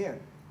position. Again,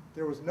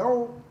 there was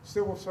no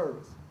civil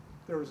service.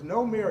 There was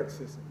no merit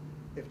system.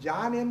 If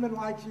John Inman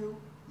liked you,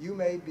 you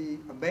may be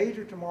a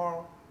major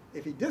tomorrow.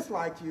 If he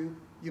disliked you,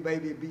 you may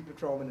be a beat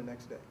patrolman the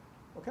next day.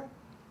 Okay?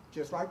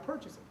 Just like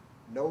purchasing.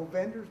 No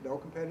vendors, no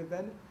competitive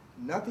vendors,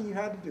 nothing you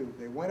had to do.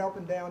 They went up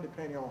and down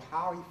depending on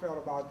how he felt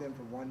about them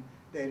from one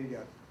day to the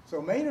other.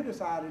 So Maynard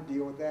decided to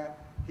deal with that.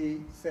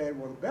 He said,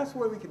 well, the best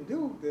way we can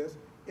do this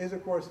is,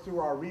 of course, through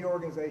our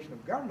reorganization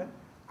of government.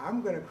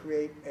 I'm going to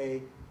create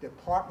a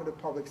Department of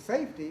Public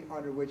Safety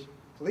under which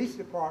police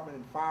department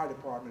and fire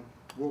department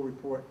will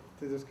report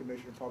to this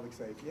Commissioner of Public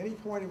Safety. And he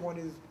pointed one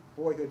of his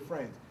boyhood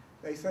friends.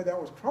 They said that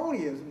was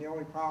cronyism. The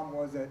only problem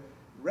was that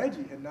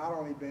Reggie had not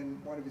only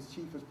been one of his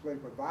chiefest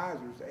political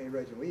advisors to A.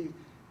 Reggie Leeds,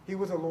 he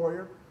was a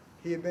lawyer.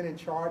 He had been in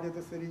charge of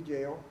the city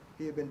jail.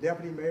 He had been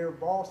deputy mayor of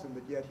Boston,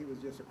 but yet he was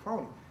just a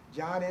crony.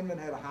 John Inman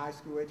had a high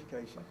school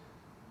education.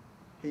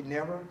 When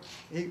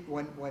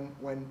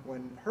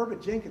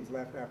Herbert Jenkins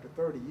left after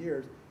 30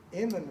 years,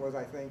 Inman was,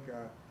 I think,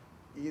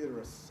 either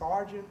a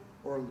sergeant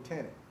or a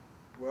lieutenant.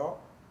 Well,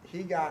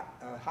 he got,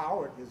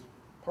 Howard, his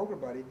poker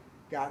buddy,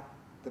 got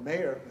the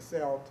mayor,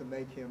 Massell, to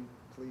make him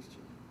police chief.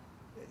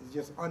 It's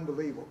just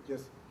unbelievable.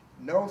 Just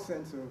no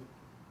sense of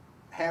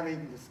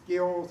having the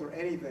skills or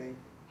anything.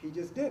 He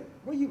just did it.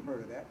 Well, you've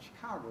heard of that.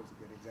 Chicago's a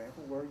good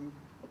example where you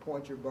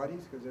appoint your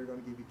buddies because they're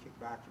going to give you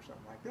kickbacks or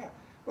something like that.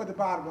 But the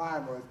bottom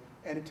line was,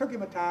 and it took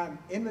him a time,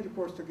 Inman, of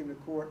course, took him to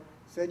court,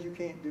 said you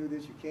can't do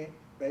this, you can't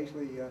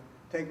basically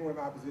take away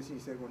my position. He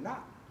said, we're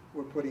not.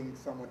 We're putting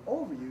someone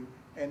over you.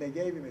 And they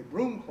gave him a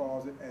broom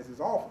closet as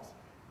his office.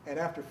 And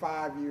after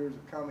 5 years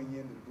of coming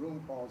into the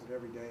broom closet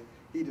every day,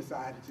 he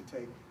decided to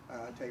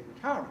take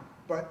retirement.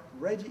 But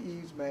Reggie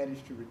Eves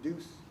managed to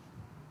reduce,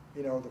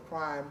 the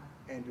crime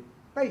and to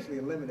basically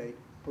eliminate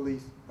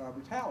police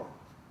brutality.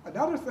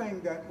 Another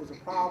thing that was a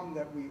problem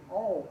that we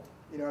all,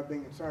 have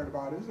been concerned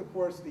about is, of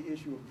course, the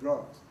issue of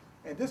drugs.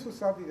 And this was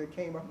something that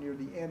came up near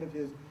the end of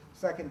his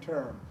second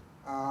term,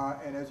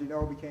 and as you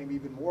know, became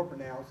even more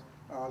pronounced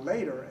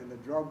later in the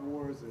drug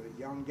wars,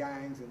 the young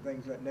gangs and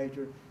things of that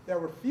nature that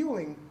were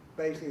fueling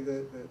basically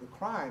the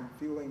crime,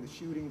 fueling the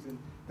shootings and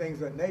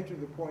things of that nature,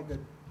 to the point that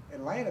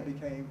Atlanta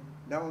became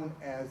known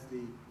as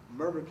the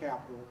murder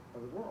capital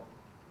of the world.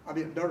 I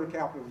mean, murder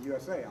capital of the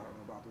USA, I don't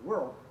know about the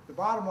world. The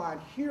bottom line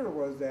here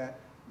was that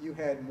you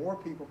had more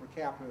people per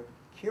capita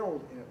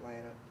killed in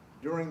Atlanta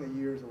during the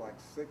years of like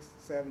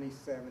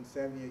 77,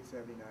 78,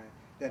 79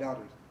 than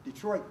others.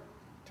 Detroit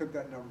took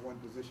that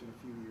 #1 position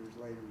a few years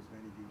later, as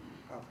many of you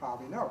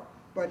probably know.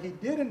 But he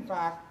did, in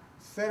fact,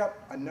 set up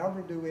a number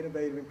of new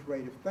innovative and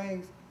creative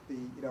things.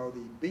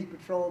 The beat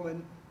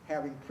patrolmen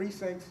having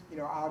precincts,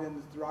 out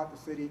throughout the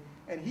city,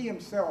 and he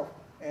himself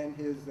and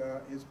his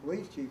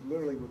police chief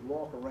literally would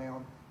walk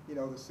around,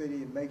 the city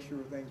and make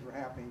sure things were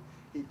happening.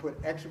 He put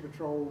extra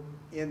patrol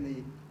in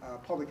the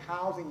public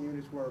housing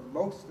units where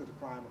most of the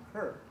crime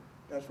occurred.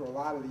 That's where a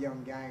lot of the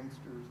young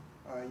gangsters,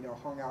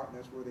 hung out, and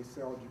that's where they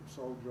sold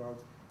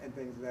drugs and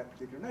things of that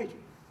particular nature.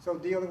 So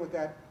dealing with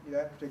that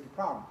particular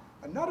problem.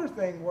 Another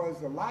thing was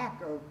the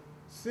lack of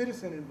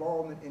citizen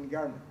involvement in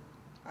government.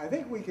 I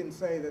think we can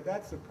say that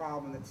that's a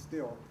problem that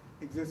still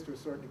exists to a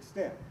certain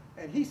extent.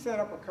 And he set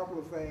up a couple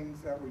of things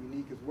that were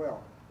unique as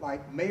well,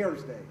 like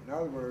Mayor's Day. In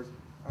other words,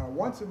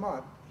 once a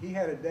month, he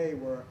had a day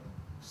where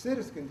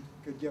citizens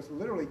could just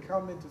literally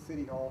come into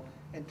City Hall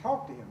and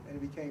talk to him. And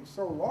it became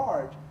so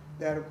large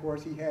that, of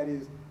course, he had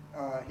his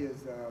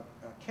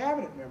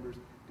cabinet members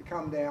to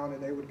come down,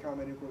 and they would come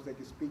in, and of course they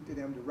could speak to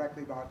them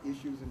directly about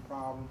issues and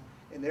problems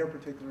in their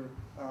particular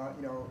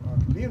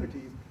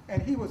communities.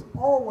 And he was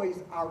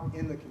always out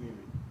in the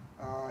community.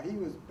 He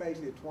was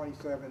basically a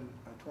 24/7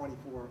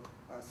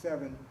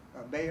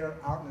 mayor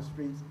out in the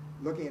streets,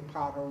 looking at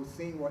potholes,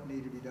 seeing what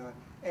needed to be done,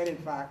 and in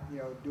fact,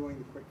 doing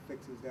the quick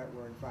fixes that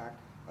were in fact,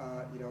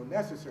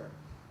 necessary.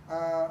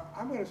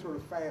 I'm going to sort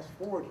of fast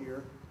forward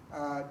here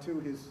to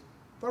his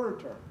third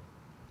term.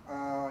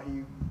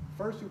 He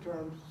first 2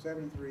 terms,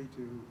 73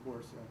 to, of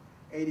course,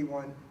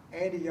 81.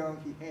 Andy Young,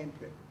 he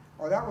handpicked.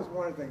 Oh, that was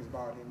one of the things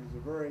about him. He's a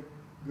very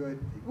good,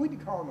 we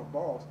didn't call him a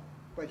boss,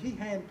 but he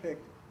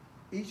handpicked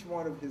each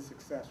one of his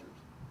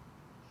successors.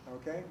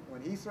 Okay?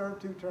 When he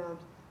served 2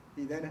 terms,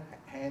 he then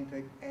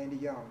handpicked Andy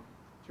Young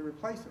to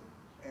replace him.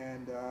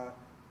 And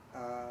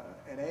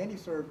Andy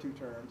served 2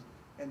 terms,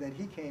 and then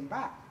he came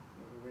back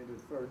into the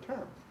 3rd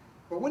term.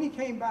 But when he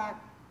came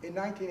back in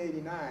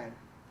 1989,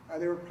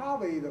 they were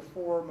probably the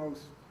 4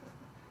 most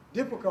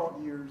difficult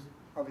years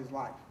of his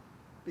life,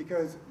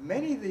 because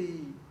many of the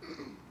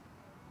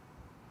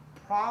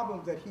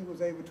problems that he was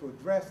able to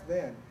address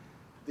then,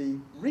 the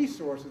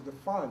resources, the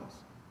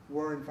funds,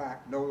 were in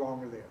fact no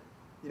longer there.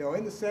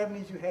 In the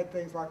 70s, you had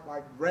things like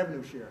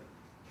revenue sharing.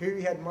 Here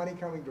you had money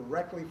coming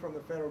directly from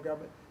the federal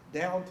government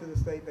down to the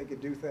state. They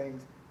could do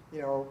things,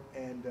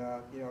 and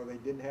they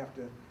didn't have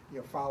to,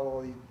 follow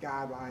all these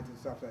guidelines and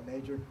stuff of that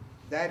nature.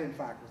 That, in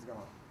fact, was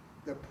gone.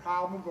 The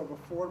problem of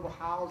affordable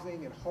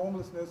housing and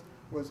homelessness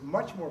was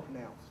much more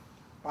pronounced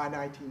by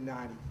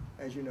 1990,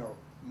 as you know.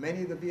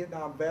 Many of the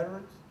Vietnam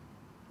veterans,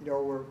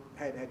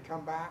 had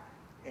come back,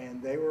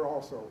 and they were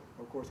also,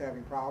 of course,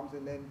 having problems.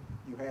 And then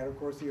you had, of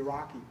course, the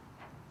Iraqi,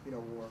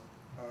 war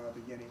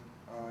beginning,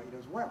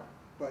 as well.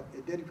 But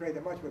it didn't create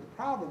that much. But the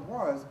problem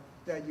was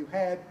that you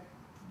had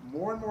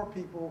more and more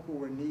people who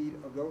were in need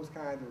of those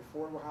kinds of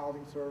affordable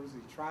housing services.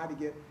 You tried to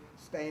get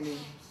standing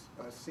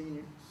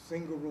senior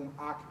single-room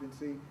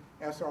occupancy,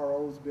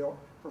 SROs built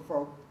for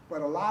folk.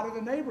 But a lot of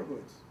the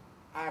neighborhoods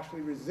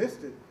actually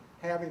resisted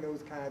having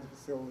those kinds of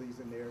facilities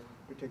in their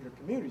particular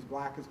communities,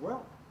 black as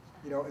well,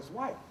 as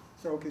white.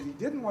 So, because he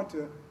didn't want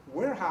to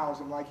warehouse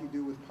them like you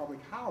do with public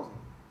housing.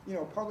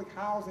 Public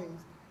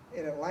housings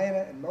in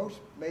Atlanta and most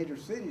major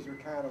cities are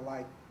kind of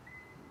like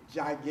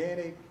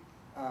gigantic,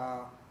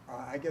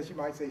 I guess you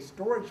might say,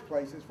 storage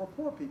places for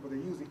poor people. They're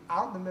usually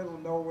out in the middle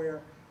of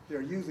nowhere.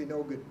 There's usually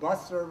no good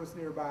bus service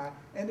nearby,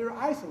 and they're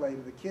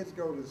isolated. The kids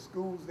go to the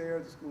schools there.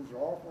 The schools are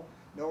awful.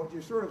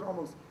 You're sort of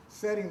almost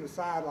setting them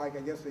aside like I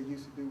guess they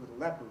used to do with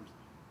lepers,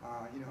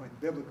 in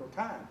biblical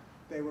times.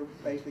 They were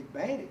basically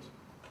bandaged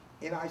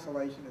in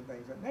isolation and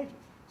things of that nature.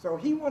 So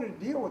he wanted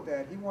to deal with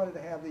that. He wanted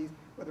to have these,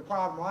 but the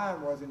bottom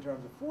line was, in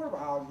terms of affordable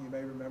housing, you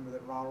may remember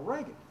that Ronald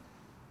Reagan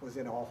was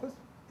in office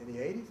in the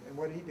 80s, and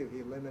what did he do? He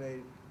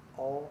eliminated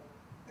all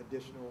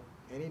additional,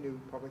 any new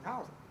public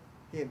housing.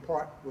 He, in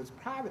part, was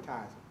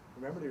privatizing.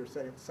 Remember, they were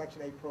setting up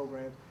Section 8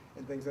 programs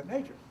and things of that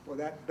nature. Well,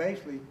 that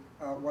basically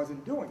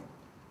wasn't doing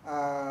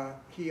it.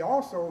 He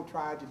also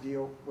tried to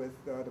deal with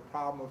the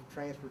problem of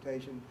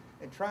transportation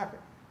and traffic.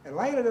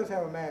 Atlanta does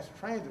have a mass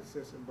transit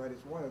system, but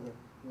it's one of the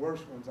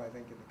worst ones, I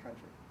think, in the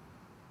country.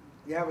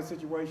 You have a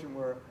situation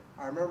where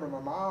I remember my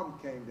mom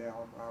came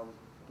down. I was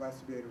blessed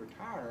to be able to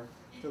retire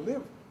to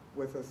live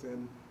with us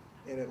in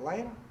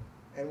Atlanta.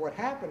 And what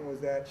happened was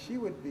that she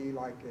would be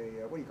like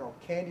a, what do you call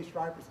it, candy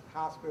stripers at the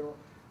hospital,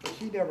 but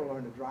she never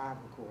learned to drive,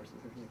 of course,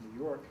 in New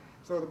York.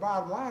 So the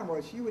bottom line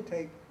was she would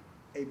take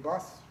a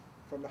bus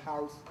from the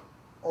house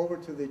over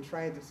to the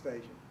transit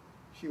station.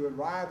 She would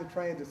ride the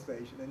transit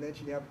station, and then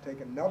she'd have to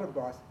take another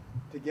bus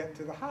to get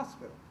to the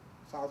hospital,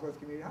 Southwest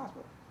Community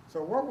Hospital.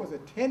 So what was a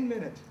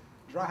 10-minute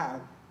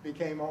drive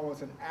became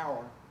almost an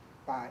hour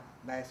by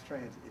mass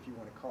transit, if you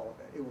want to call it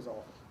that. It was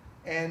awful.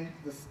 And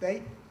the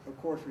state, of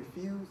course,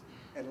 refused.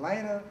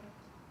 Atlanta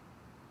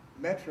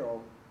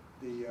Metro,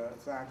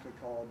 it's actually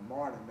called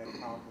MARTA,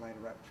 Metropolitan Atlanta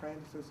Rapid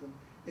Transit System.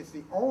 It's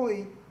the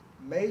only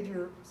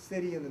major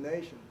city in the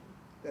nation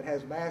that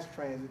has mass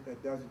transit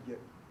that doesn't get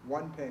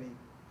 1 penny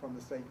from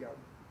the state government.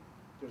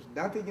 There's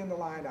nothing in the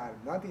line item,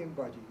 nothing in the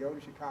budget. You go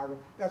to Chicago,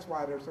 that's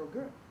why they're so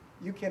good.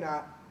 You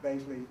cannot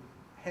basically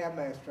have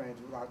mass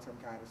transit without some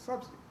kind of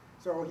subsidy.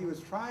 So he was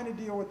trying to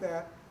deal with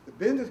that. The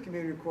business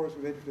community, of course,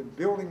 was interested in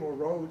building more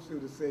roads through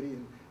the city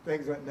and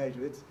things of that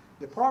nature. It's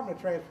Department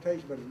of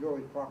Transportation, but it's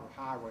really Department of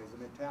Highways. The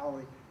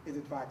mentality is,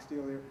 in fact,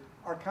 still there.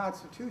 Our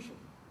Constitution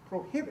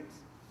prohibits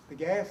the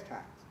gas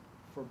tax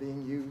for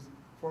being used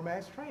for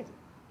mass transit.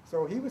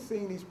 So he was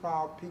seeing these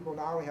people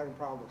not only having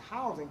problems with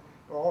housing,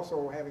 but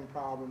also having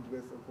problems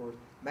with, of course,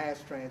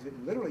 mass transit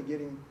and literally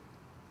getting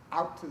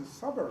out to the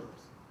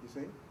suburbs, you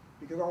see,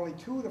 because only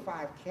 2 of the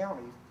 5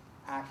 counties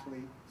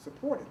actually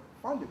supported,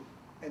 funded.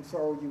 And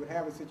so you would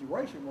have a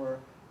situation where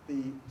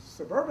the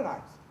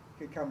suburbanites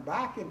could come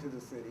back into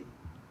the city,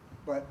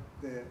 but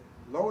the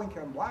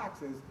low-income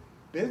blacks, as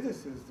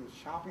businesses, the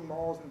shopping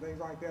malls and things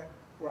like that,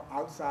 were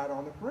outside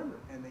on the perimeter,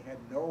 and they had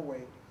no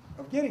way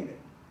of getting there.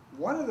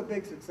 One of the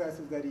big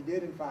successes that he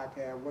did, in fact,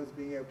 have was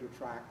being able to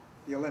attract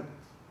the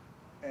Olympics.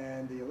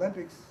 And the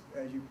Olympics,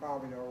 as you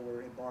probably know,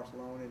 were in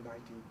Barcelona in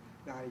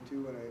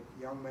 1992, and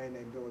a young man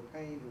named Billy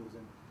Payne, who was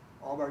an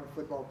All-American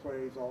football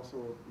player, he's also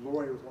a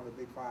lawyer, was one of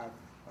the big 5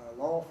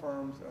 law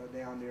firms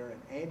down there,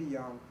 and Andy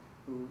Young,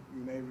 who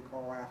you may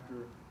recall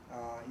after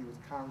he was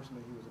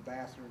congressman, he was a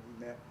ambassador,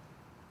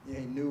 and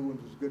he knew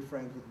and was good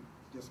friends with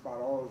just about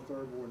all the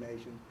Third World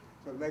nations.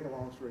 So to make a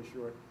long story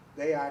short,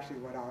 they actually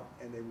went out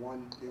and they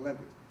won the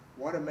Olympics.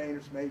 One of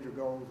Maynard's major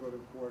goals was,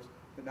 of course,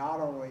 to not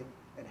only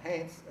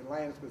enhance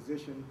Atlanta's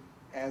position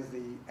as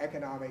the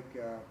economic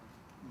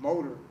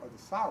motor of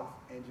the South,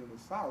 engine of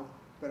the South,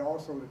 but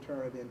also to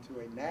turn it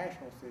into a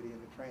national city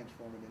and to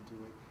transform it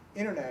into an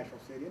international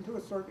city. And to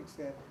a certain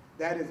extent,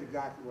 that is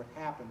exactly what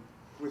happened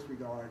with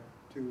regard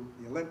to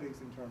the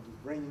Olympics in terms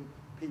of bringing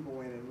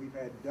people in. And we've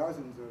had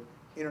dozens of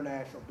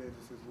international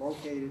businesses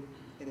located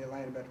in the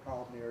Atlanta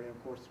metropolitan area, and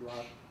of course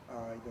throughout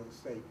the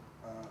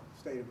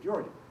state of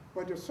Georgia.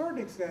 But to a certain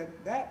extent,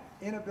 that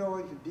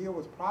inability to deal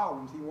with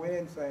problems, he went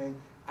in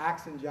saying,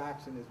 Action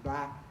Jackson is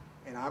back,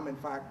 and I'm in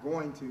fact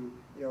going to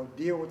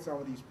deal with some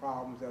of these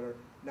problems that are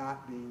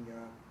not being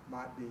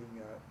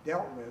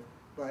dealt with.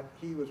 But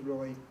he was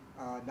really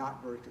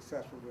not very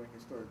successful during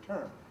his 3rd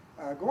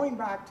term. Going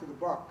back to the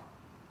buck,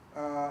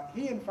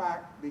 he in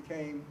fact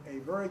became a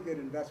very good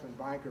investment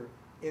banker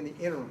in the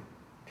interim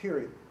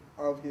period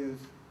of his,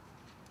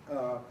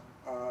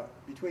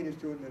 between his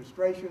 2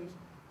 administrations.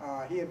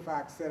 He in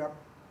fact set up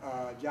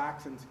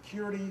Jackson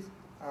Securities,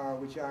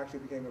 which actually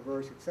became a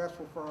very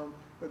successful firm.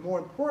 But more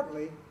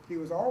importantly, he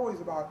was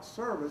always about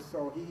service,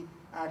 so he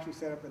actually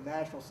set up the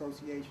National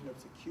Association of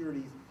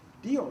Securities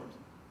Dealers,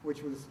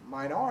 which was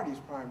minorities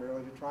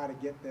primarily, to try to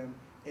get them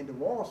into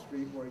Wall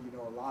Street, where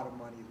a lot of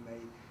money is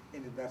made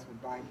in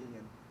investment banking,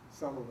 and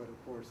some of it,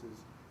 of course, is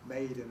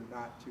made in a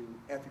not too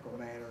ethical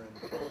manner,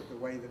 and the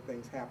way that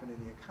things happen in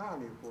the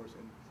economy, of course,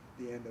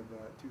 in the end of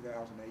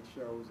 2008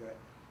 shows that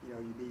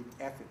you need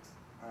ethics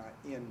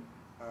in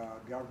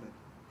government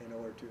in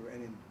order to,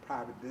 and in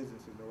private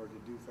business in order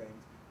to do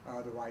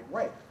things the right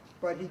way.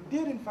 But he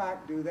did in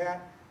fact do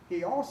that.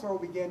 He also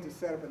began to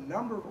set up a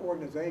number of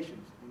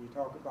organizations. When you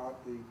talk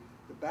about the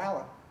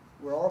ballot,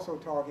 we're also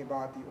talking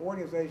about the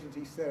organizations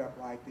he set up,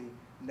 like the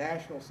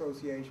National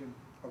Association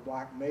of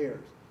Black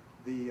Mayors.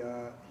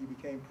 He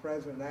became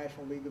president of the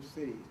National League of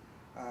Cities.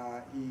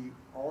 He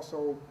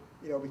also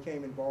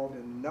became involved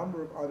in a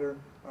number of other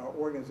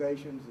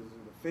organizations as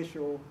an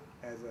official,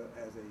 as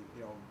a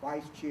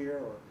vice chair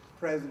or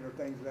president or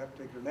things of that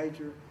particular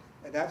nature.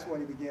 And that's when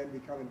he began to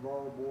become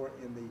involved more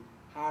in the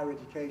higher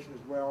education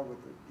as well,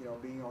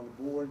 with being on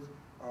the boards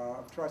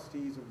of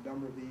trustees of a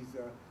number of these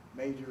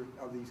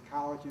these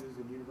colleges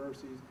and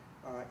universities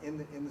in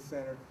the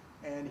center.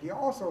 And he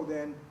also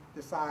then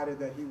decided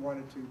that he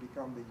wanted to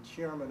become the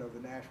chairman of the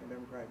National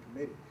Democratic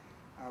Committee,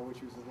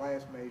 which was his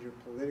last major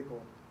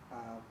political,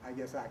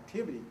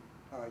 activity,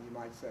 you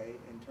might say,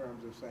 in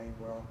terms of saying,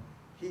 well,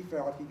 he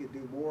felt he could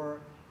do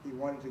more.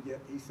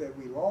 He said,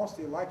 we lost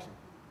the election,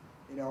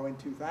 in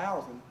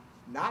 2000,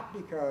 not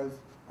because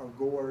of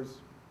Gore's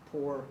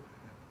poor,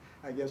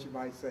 I guess you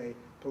might say,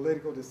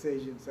 political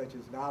decisions, such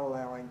as not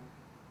allowing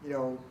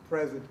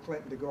President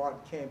Clinton to go out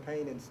and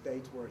campaign in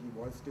states where he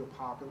was still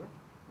popular,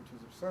 which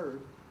was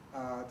absurd,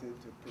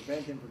 to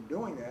prevent him from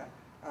doing that.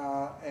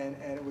 And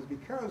it was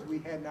because we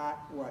had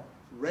not,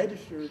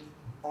 registered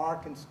our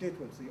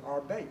constituency,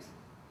 our base,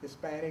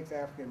 Hispanics,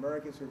 African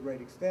Americans to a great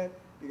extent,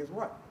 because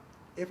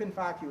if in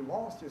fact you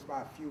lost just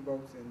by a few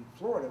votes in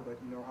Florida, but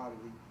you know how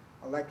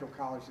the Electoral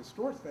College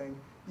distorts things,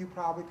 you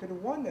probably could have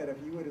won that if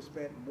you would have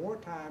spent more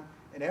time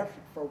and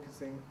effort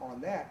focusing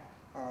on that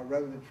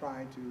rather than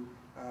trying to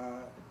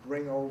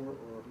bring over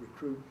or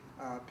recruit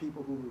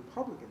people who were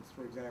Republicans,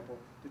 for example,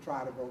 to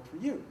try to vote for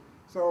you.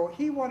 So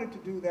he wanted to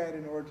do that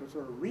in order to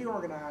sort of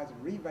reorganize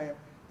and revamp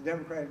the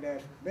Democratic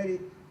National Committee.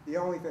 The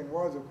only thing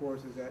was, of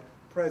course, is that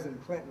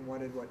President Clinton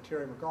wanted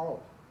Terry McAuliffe,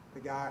 the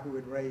guy who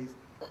had raised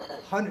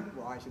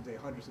I should say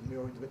hundreds of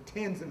millions, but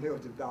tens of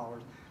millions of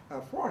dollars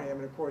for him,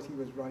 and of course he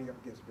was running up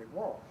against a brick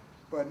wall.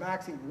 But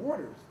Maxine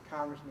Waters,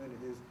 congressman and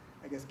his,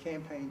 I guess,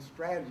 campaign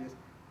strategist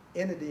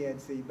in the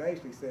DNC,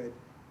 basically said,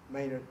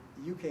 Maynard,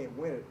 you can't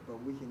win it,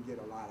 but we can get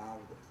a lot out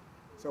of this.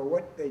 So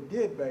what they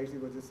did basically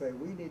was to say,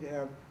 we need to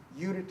have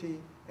unity,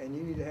 and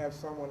you need to have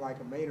someone like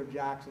a Maynard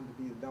Jackson to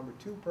be the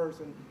 #2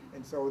 person,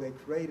 and so they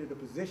created a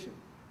position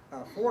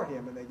for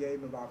him, and they gave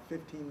him about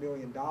 $15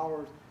 million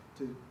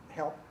to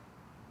help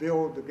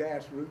build the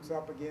grassroots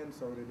up again,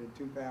 so that in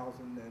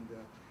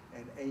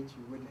 2008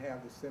 you wouldn't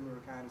have the similar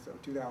kind of, so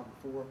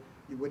 2004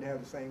 you wouldn't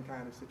have the same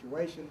kind of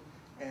situation.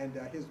 And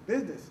his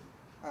business,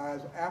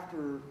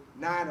 after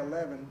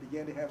 9/11,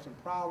 began to have some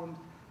problems.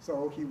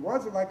 So he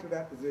was elected to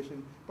that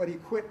position, but he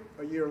quit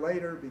a year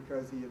later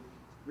because he had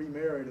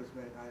remarried, as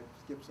I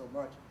skipped so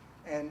much.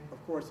 And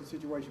of course the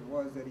situation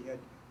was that he had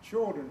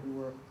children who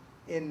were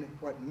in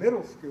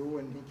middle school,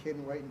 and he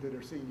couldn't wait until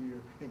their senior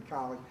year in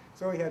college,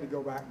 so he had to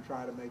go back and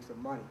try to make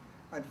some money.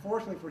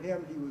 Unfortunately for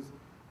him, he was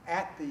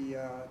at the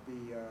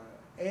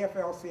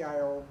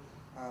AFL-CIO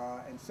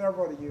and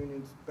several other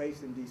unions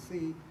based in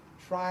D.C.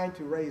 trying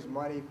to raise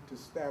money to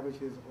establish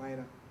his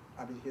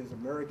his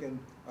American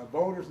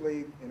Voters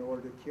League in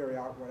order to carry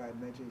out what I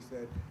had mentioned. He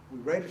said, we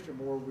register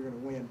more, we're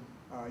going to win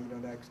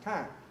next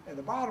time. And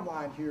the bottom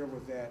line here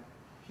was that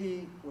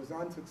he was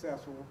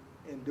unsuccessful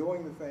in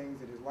doing the things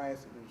in his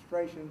last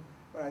administration.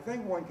 But I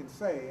think one can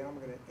say, and I'm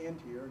going to end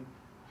here, and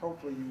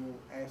hopefully you will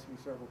ask me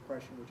several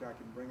questions which I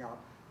can bring out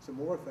some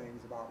more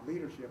things about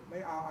leadership.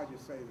 I'll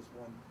just say this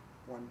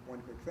one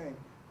quick thing.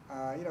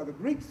 The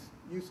Greeks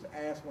used to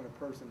ask when a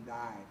person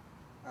died,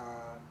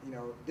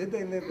 did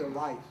they live their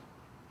life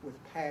with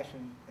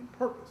passion and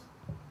purpose?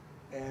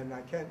 And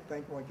I can't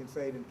think one can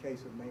say it in the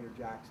case of Maynard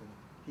Jackson.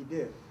 He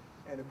did.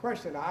 And the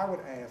question I would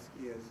ask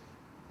is,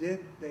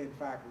 did they in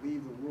fact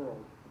leave the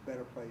world a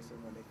better place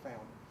than when they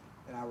found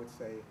it? And I would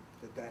say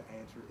that that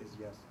answer is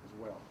yes as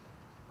well.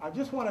 I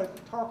just want to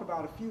talk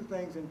about a few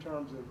things in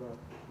terms of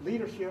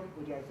leadership,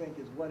 which I think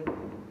is what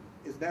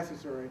is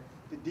necessary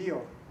to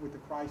deal with the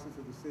crisis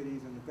of the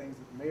cities and the things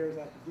that the mayors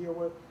have to deal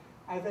with.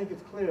 I think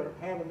it's clear,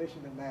 have a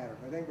mission that matters.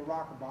 I think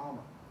Barack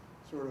Obama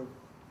sort of,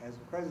 as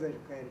the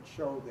presidential candidate,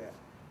 showed that.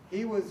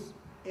 He was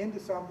into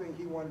something,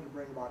 he wanted to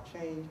bring about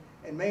change,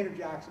 and Maynard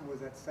Jackson was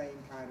that same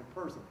kind of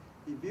person.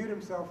 He viewed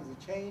himself as a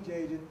change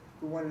agent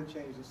who wanted to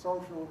change the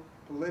social,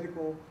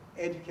 political,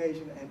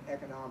 education, and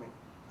economic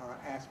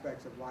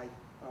aspects of life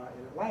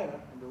in Atlanta,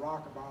 and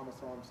Barack Obama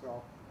saw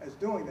himself as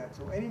doing that.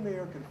 So any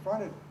mayor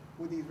confronted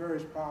with these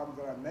various problems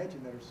that I've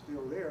mentioned that are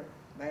still there,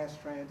 mass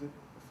transit,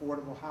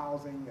 affordable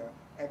housing,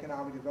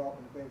 economic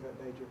development, and things of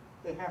that nature,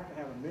 they have to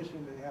have a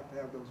mission, they have to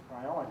have those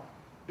priorities.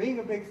 Being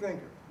a big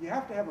thinker, you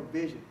have to have a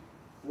vision.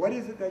 What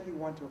is it that you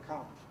want to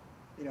accomplish?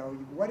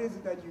 What is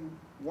it that you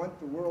want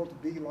the world to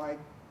be like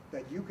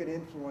that you can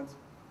influence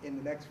in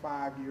the next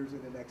 5 years,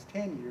 in the next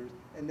 10 years,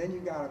 and then you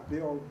got to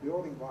build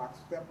building blocks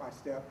step by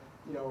step,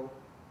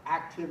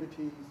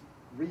 activities,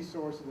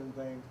 resources and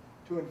things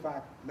to in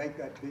fact make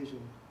that vision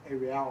a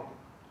reality.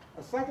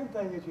 A second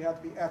thing is you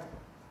have to be ethical.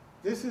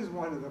 This is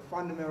one of the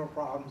fundamental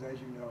problems, as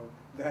you know,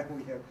 that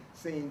we have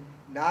seen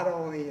not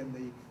only in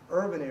the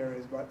urban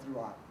areas but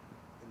throughout.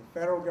 In the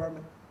federal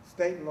government,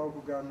 state and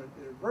local government,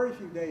 there are very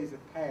few days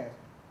that pass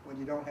when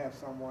you don't have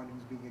someone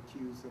who's being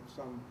accused of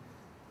some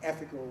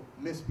ethical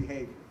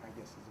misbehavior, I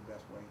guess is the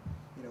best way,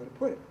 to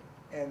put it.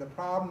 And the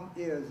problem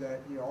is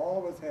that, all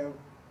of us have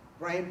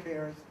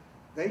grandparents,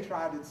 they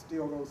try to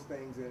instill those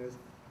things in us,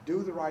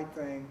 do the right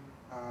thing,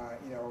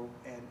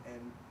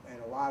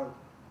 and a lot of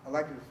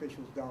elected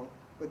officials don't,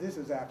 but this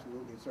is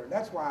absolutely certain.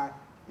 That's why,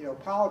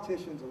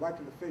 politicians,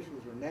 elected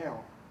officials are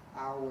now,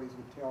 I always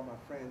would tell my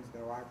friends,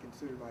 though, I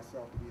consider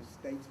myself to be a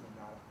statesman,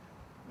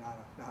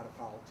 not a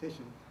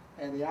politician.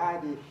 And the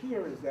idea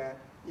here is that,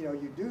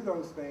 you do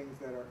those things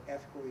that are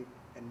ethically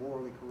and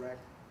morally correct,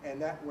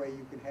 and that way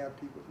you can have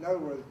people, in other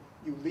words,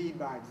 you lead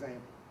by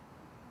example,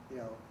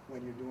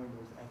 when you're doing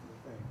those ethical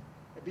things.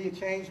 And be a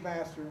change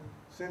master,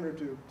 similar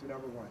to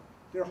number one.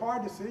 There are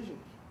hard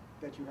decisions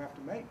that you have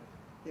to make.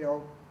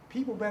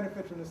 People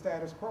benefit from the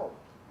status quo.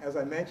 As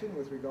I mentioned,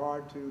 with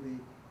regard to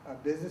the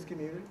business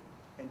community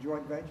and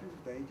joint ventures,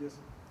 they just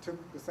took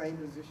the same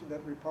position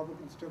that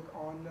Republicans took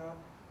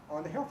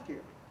on the health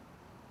care.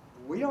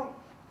 We don't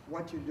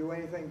want you to do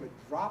anything but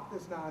drop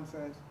this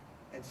nonsense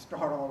and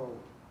start all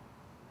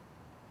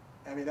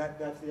over. I mean,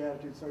 that's the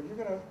attitude. So you're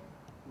going to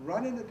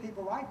run into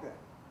people like that.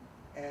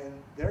 And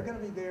they're going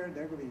to be there, and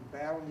they're going to be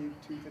battling you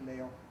tooth and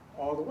nail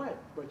all the way.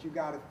 But you've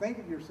got to think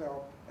of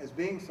yourself as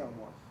being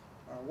someone.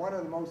 One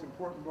of the most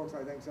important books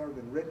I think has ever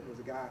been written was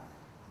a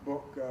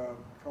book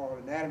called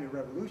Anatomy of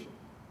Revolution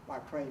by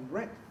Crane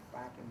Brent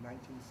back in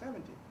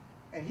 1970.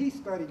 And he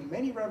studied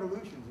many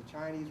revolutions, the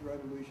Chinese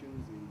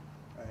revolutions,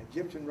 the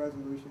Egyptian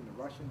revolution,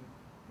 the Russian,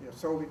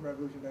 Soviet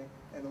revolution thing.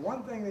 And the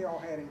one thing they all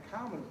had in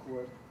common, of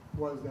course,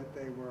 was that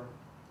they were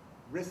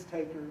risk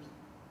takers,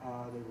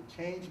 they were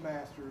change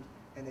masters,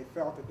 and they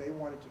felt that they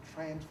wanted to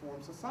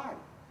transform society.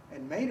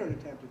 And Maynard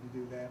attempted to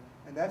do that,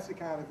 and that's the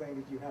kind of thing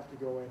that you have to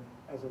go in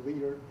as a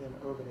leader in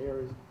urban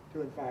areas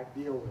to, in fact,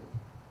 deal with.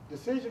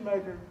 Decision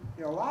maker,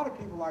 a lot of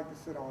people like to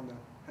sit on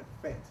the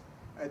fence.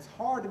 It's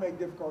hard to make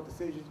difficult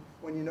decisions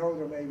when you know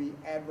there may be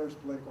adverse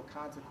political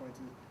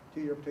consequences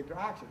to your particular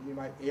action. You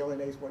might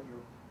alienate what your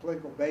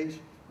political base,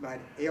 you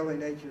might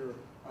alienate your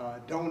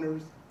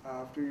donors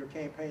through your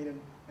campaign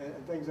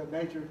and things of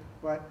that nature,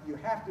 but you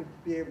have to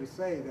be able to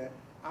say that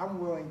I'm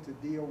willing to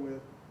deal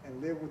with and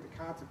live with the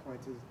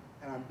consequences,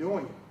 and I'm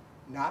doing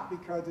it. Not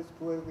because it's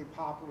politically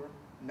popular,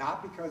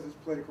 not because it's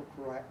politically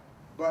correct,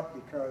 but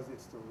because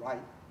it's the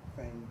right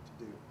thing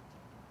to do.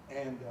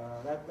 And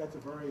that's a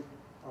very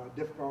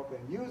difficult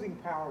thing. Using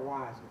power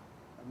wisely.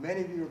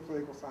 Many of you are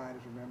political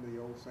scientists remember the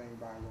old saying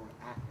by Lord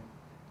Acton,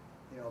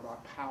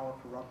 about power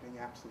corrupting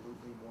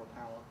absolutely, more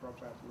power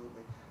corrupts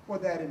absolutely. Well,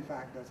 that in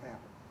fact does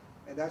happen.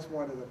 And that's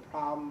one of the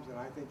problems, and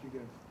I think you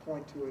can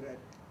point to it at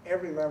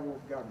every level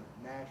of government,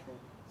 national,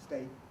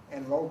 state,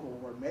 and local,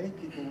 where many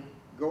people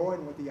go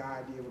in with the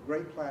idea of a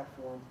great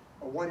platform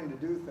of wanting to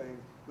do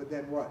things, but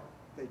then what?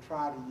 They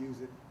try to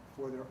use it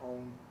for their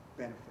own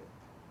benefit.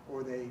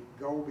 Or they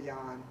go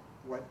beyond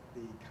what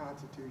the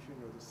Constitution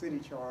or the city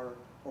charter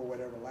or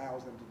whatever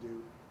allows them to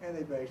do, and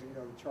they basically,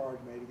 the charge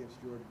made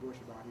against George Bush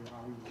about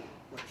how he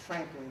was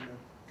trampling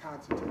the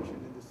Constitution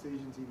and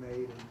decisions he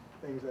made and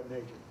things of that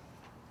nature.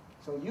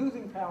 So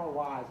using power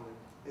wisely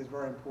is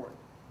very important.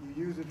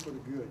 You use it for the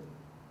good,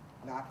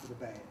 not for the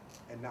bad,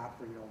 and not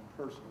for your own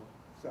personal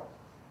self.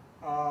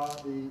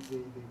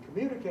 The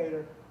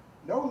communicator,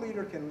 no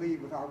leader can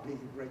lead without being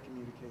a great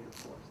communicator,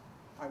 of course.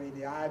 I mean,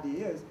 the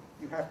idea is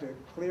you have to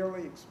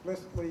clearly,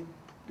 explicitly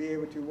be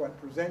able to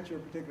present your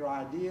particular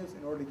ideas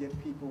in order to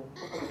get people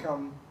to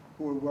come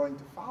who are willing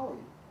to follow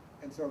you.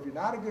 And so if you're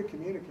not a good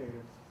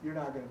communicator, you're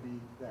not going to be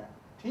that.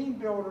 Team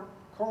builder,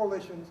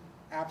 coalitions,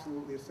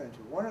 absolutely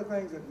essential. One of the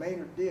things that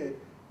Maynard did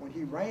when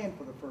he ran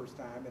for the first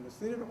time, and the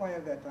city of Atlanta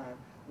at that time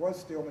was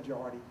still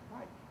majority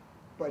white,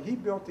 but he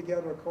built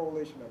together a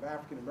coalition of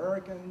African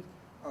Americans,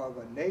 of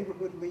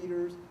neighborhood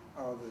leaders,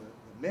 of the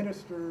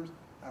ministers,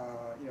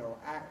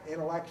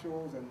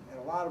 intellectuals, and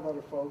a lot of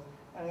other folks.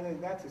 And I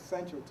think that's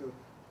essential to,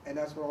 and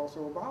that's what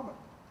also Obama,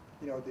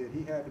 did.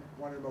 He had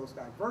one of the most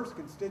diverse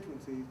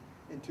constituencies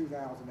in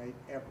 2008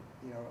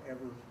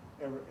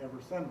 ever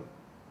assembled.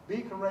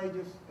 Be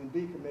courageous and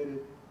be committed.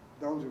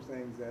 Those are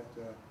things that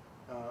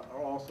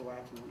are also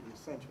absolutely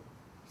essential.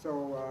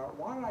 So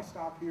why don't I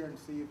stop here and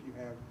see if you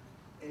have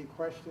any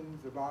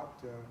questions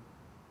about the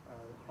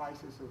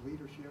crisis of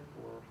leadership,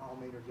 or how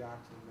Maynard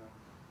Jackson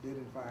did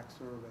in fact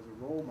serve as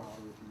a role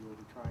model, if you will,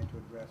 to trying to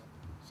address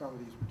some of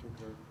these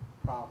particular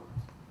problems.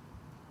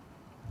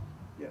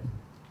 Yes?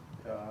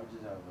 I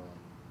just have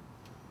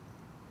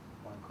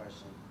one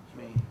question.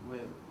 I mean,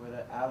 with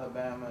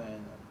Alabama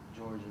and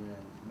Georgia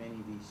and many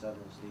of these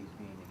southern states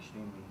being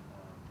extremely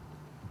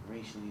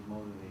racially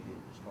motivated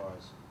as far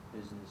as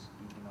business,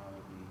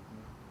 economically,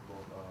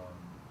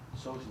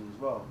 socially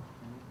as well,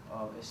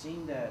 it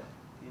seemed that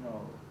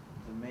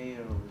the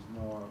mayor was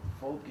more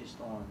focused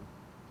on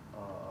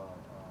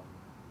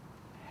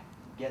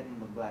getting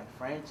the black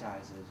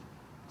franchises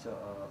to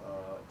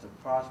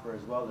prosper,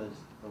 as well as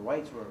the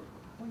whites were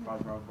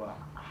prospering. But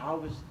how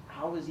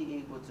was he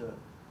able to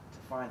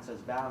find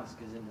such balance?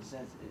 Because in a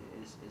sense,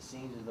 it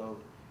seems as though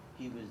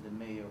he was the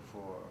mayor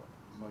for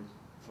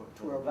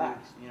the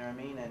blacks, you know what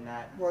I mean, and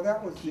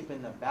not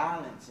keeping the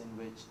balance in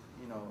which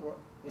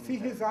see,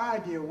 his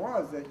idea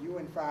was that you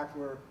in fact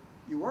were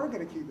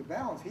going to keep the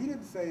balance. He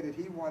didn't say that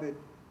he wanted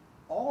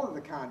all of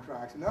the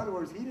contracts. In other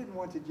words, he didn't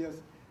want to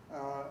just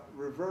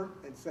revert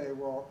and say,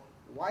 well,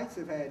 whites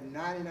have had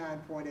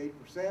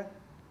 99.8%,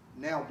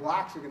 now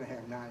blacks are going to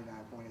have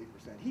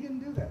 99.8%. He didn't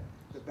do that.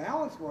 The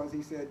balance was,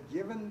 he said,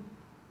 given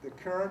the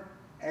current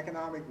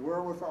economic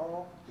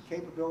wherewithal, the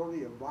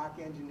capability of black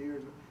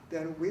engineers,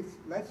 then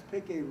let's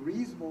pick a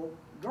reasonable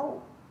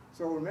goal.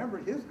 So remember,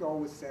 his goal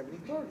was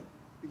 70-30,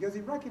 because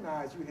he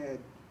recognized you had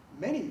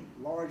many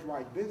large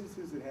white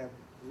businesses that have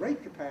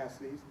great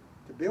capacities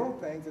to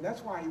build things, and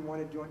that's why he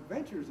wanted joint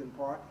ventures in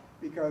part,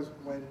 because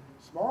when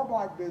small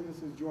black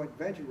businesses joint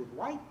venture with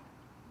white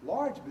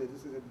large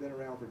businesses that have been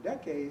around for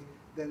decades,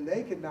 then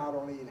they could not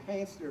only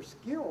enhance their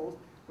skills,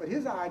 but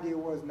his idea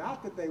was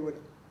not that they would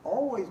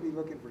always be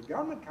looking for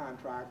government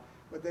contracts,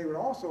 but they would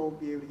also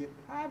be able to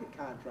get private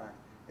contracts.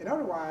 In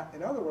other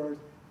words,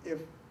 if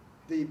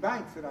The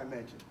banks that I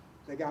mentioned,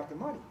 they got the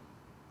money.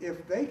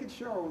 If they could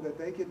show that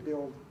they could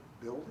build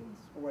buildings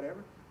or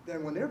whatever,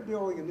 then when they're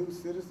building a new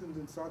Citizens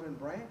and Southern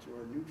branch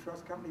or a new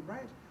trust company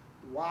branch,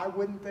 why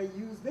wouldn't they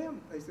use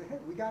them? They say, hey,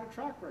 we got a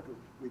track record.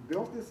 We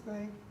built this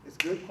thing, it's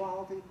good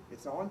quality,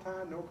 it's on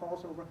time, no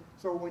cost over.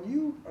 So when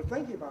you are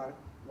thinking about it,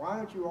 why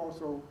don't you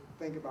also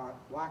think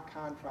about black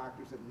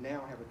contractors that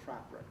now have a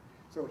track record?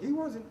 So he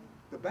wasn't,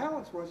 the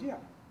balance was, yeah,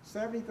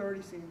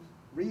 70-30 seems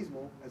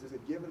reasonable, as I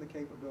said, given the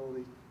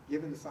capabilities,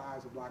 given the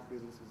size of black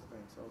businesses and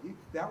things. So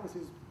that was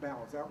his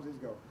balance, that was his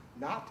goal.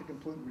 Not to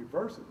completely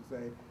reverse it and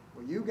say,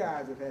 well, you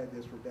guys have had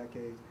this for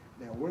decades,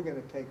 now we're going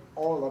to take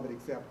all of it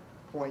except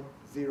 0.0012.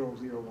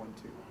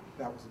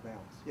 That was the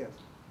balance, yes.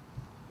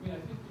 I mean, I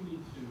think we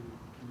need to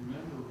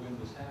remember when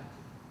this happened.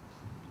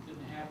 It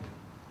didn't happen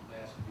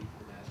last week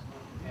or last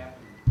month. It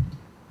happened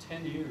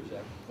 10 years after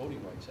the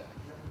Voting Rights Act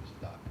was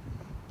adopted.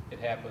 It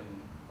happened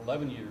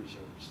 11 years,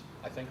 or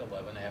I think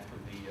 11, after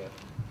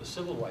the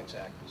Civil Rights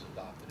Act was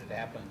adopted. It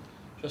happened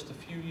just a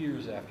few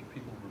years after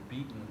people were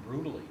beaten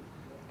brutally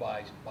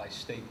by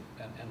state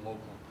and local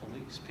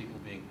police, people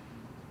being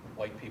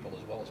white people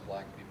as well as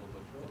black people,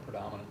 but the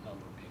predominant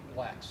number being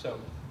black.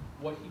 So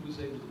what he was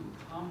able to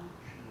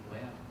accomplish in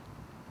Atlanta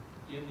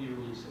in the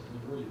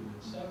early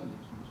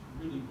mid-70s was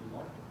really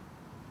remarkable.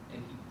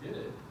 And he did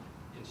it,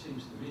 it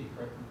seems to me,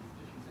 correct me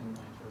if you think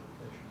my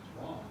interpretation is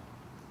wrong,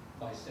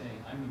 by saying,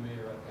 I'm the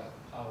mayor, I've got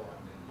the power,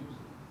 I'm going to use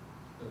it.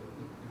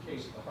 The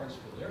case of the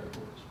Hartsfield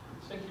Airport is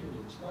particularly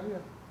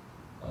instructive.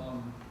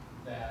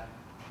 That,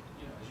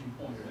 you know, as you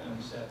pointed out,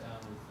 he sat down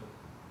with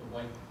the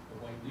white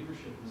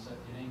leadership and said,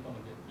 it ain't going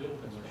to get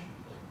built unless you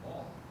play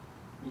ball,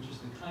 which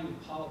is the kind of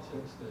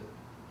politics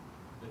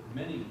that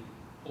many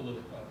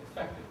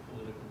effective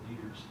political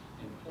leaders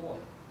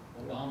employ.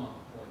 Obama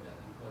employed that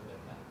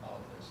kind of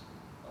politics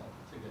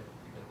to get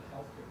the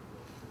health care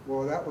bill.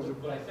 Well, that was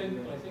But I think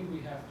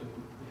we have to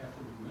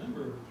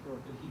remember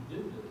that he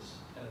did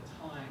this at a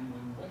time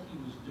when what he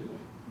was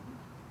doing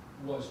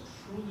was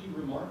truly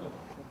remarkable,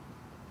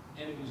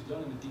 and it was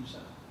done in the Deep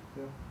South.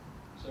 Yeah.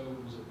 So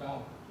it was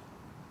about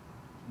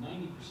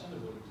 90%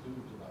 of what he was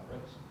doing was about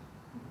race.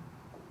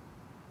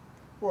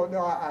 Well,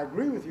 no, I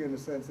agree with you in the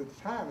sense at the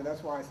time, and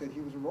that's why I said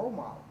he was a role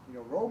model. You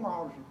know, role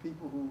models are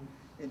people who,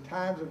 in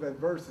times of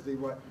adversity,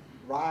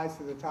 rise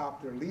to the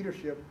top. Their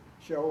leadership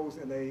shows,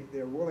 and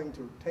they're willing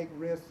to take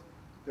risks.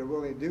 They're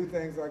willing to do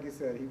things. Like you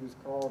said, he was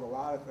called a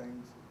lot of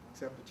things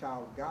except a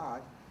child of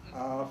God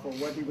for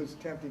what he was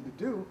attempting to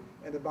do.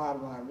 And the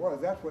bottom line was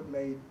that's what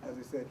made, as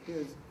I said,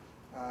 his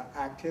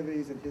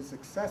activities and his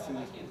successes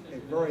a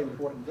very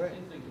important thing. I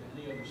can't think of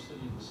any other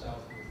city in the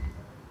South,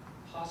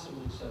 with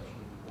possible exception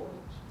of New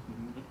Orleans,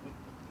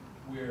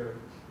 where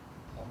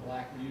a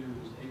black leader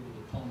was able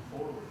to come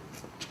forward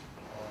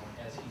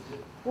as he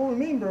did. Well,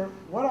 remember,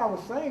 what I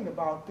was saying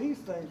about these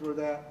things were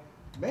that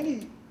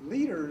many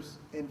leaders,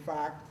 in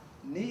fact,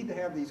 need to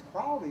have these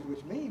qualities,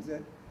 which means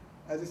that,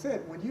 as I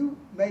said, when you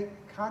make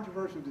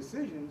controversial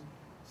decisions,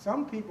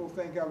 some people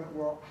think of it,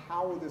 well,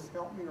 how will this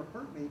help me or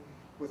hurt me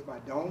with my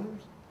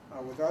donors,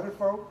 with other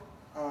folk,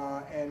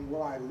 and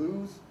will I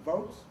lose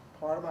votes,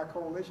 part of my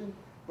coalition?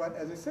 But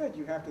as I said,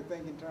 you have to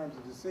think in terms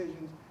of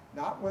decisions,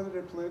 not whether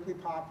they're politically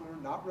popular,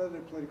 not whether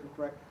they're politically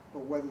correct,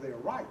 but whether they're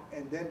right,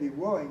 and then be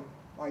willing,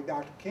 like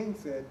Dr. King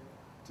said,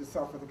 to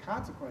suffer the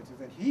consequences.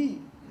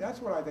 And that's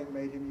what I think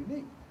made him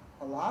unique.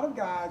 A lot of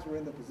guys were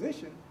in the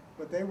position,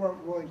 but they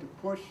weren't willing to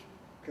push,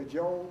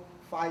 cajole,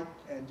 fight,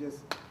 and just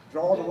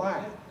draw the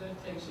line.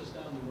 That takes us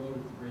down the road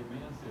of the great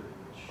man theory,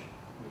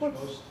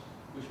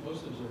 which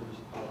most observers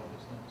of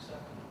politics don't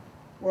accept.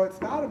 Well,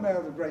 it's not a matter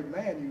of the great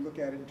man. You look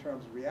at it in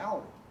terms of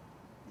reality.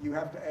 You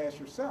have to ask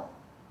yourself,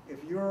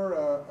 if you're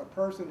a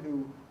person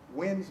who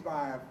wins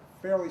by a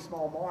fairly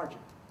small margin,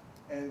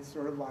 and it's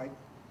sort of like,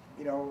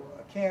 you know,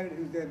 a candidate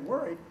who's then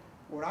worried,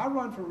 when I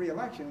run for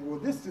re-election, will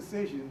this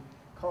decision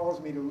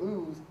cause me to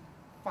lose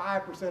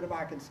 5% of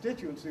my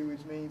constituency,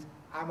 which means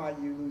I might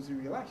lose the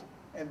re-election?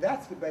 And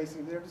that's the basis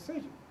of their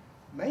decision.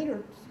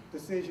 Maynard's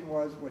decision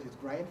was what his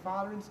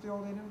grandfather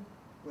instilled in him,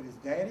 what his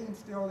daddy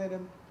instilled in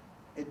him.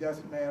 It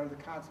doesn't matter the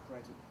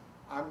consequences.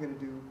 I'm going to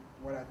do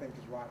what I think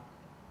is right.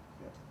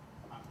 Yes.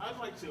 I'd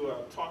like to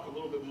talk a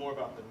little bit more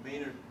about the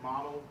Maynard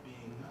model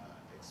being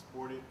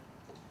exported.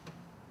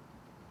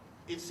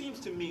 It seems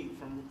to me,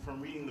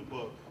 from reading the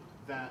book,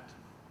 that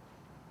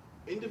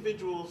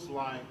individuals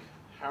like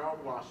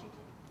Harold Washington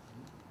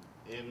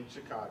in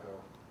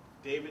Chicago,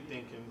 David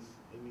Dinkins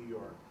in New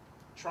York,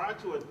 tried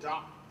to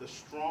adopt the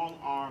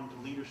strong-armed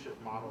leadership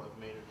model of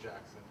Maynard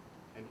Jackson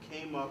and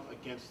came up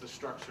against the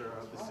structure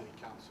of the city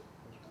council.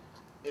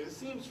 And it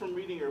seems from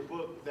reading your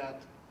book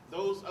that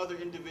those other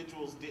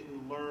individuals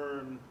didn't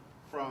learn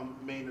from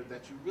Maynard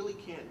that you really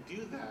can't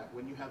do that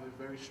when you have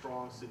a very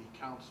strong city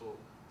council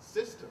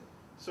system.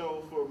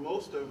 So for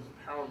most of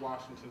Harold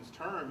Washington's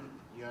term,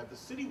 you had the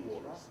city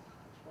wars.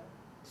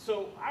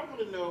 So I want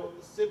to know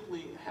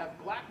simply, have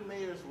black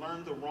mayors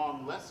learned the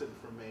wrong lesson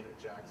from Maynard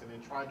Jackson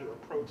and tried to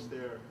approach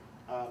their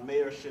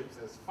mayorships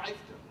as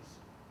fiefdoms,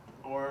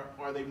 or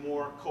are they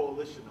more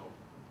coalitional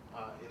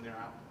in their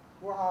outlook?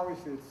 Well,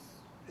 obviously,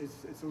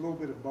 it's a little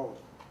bit of both.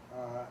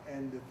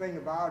 And the thing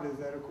about it is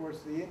that, of course,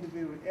 the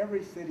individual,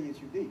 every city is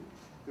unique.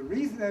 The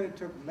reason that it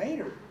took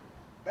Maynard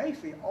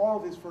basically all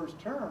of his first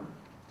term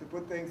to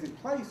put things in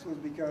place was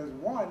because,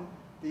 one,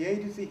 the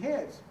agency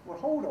heads were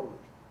holdovers.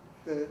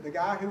 The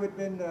guy who had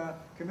been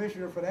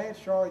Commissioner of Finance,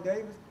 Charlie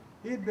Davis,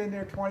 he had been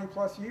there 20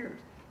 plus years.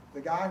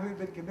 The guy who had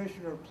been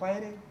Commissioner of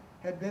Planning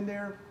had been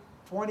there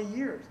 20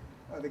 years.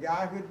 The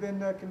guy who had been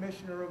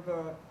Commissioner of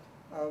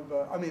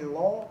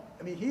Law,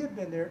 he had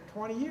been there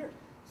 20 years.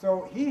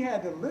 So he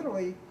had to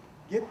literally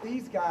get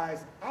these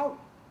guys out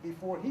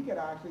before he could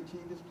actually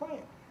achieve his plan.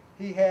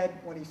 He had,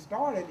 when he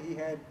started, he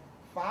had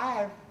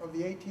 5 of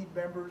the 18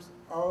 members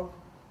of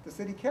the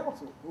city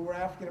council who were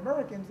African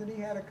Americans, and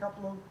he had a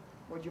couple of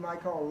what you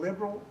might call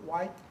liberal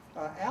white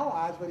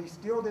allies, but he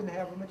still didn't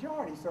have a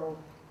majority. So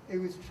it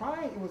was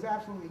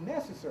absolutely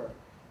necessary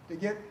to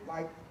get,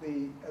 like,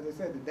 as I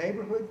said, the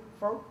neighborhood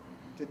folk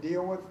to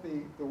deal with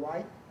the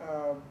white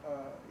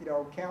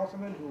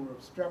councilmen who were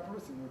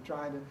obstreperous and were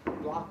trying to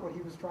block what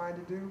he was trying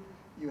to do.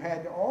 You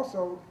had to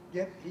also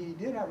he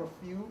did have a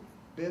few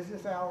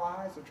business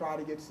allies to try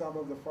to get some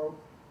of the folk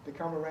to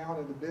come around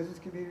in the business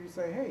community and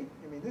say, hey,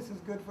 this is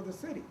good for the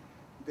city.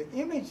 The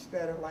image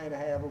that Atlanta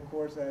had, of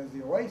course, as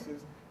the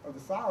oasis of the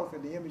South,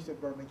 and the image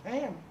that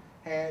Birmingham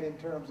had in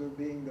terms of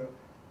being the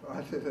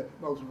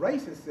most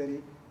racist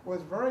city,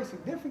 was very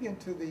significant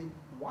to the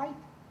white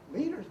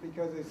leaders,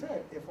 because they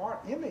said, if our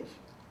image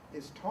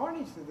is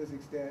tarnished to this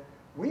extent,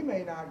 we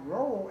may not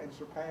grow and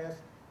surpass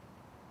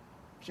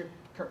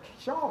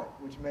Charlotte,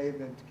 which may have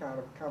been kind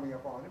of coming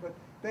up on it, but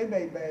they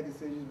made bad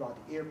decisions about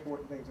the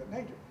airport and things of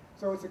that nature.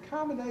 So it's a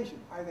combination.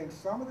 I think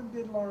some of them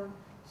did learn,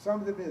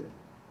 some of them didn't.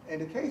 In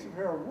the case of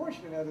Harold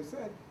Washington, as I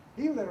said,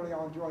 he literally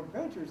on joint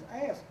ventures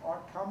asked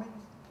Art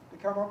Cummings to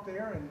come up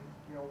there, and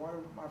one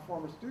of my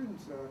former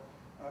students,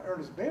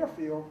 Ernest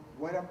Bearfield,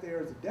 went up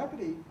there as a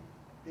deputy,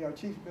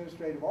 chief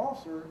administrative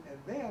officer, and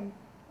then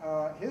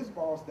his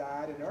boss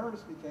died, and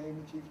Ernest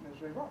became the chief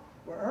administrative officer.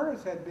 Well,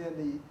 Ernest had been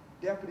the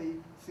deputy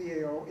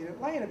CAO in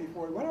Atlanta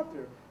before he went up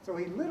there, so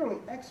he literally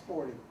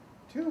exported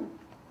to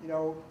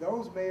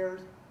those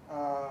mayors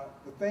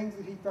the things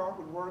that he thought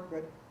would work.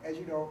 But as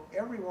you know,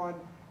 everyone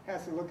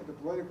has to look at the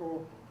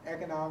political,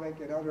 economic,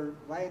 and other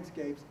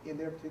landscapes in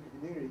their particular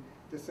community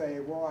to say,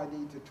 well, I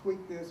need to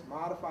tweak this,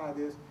 modify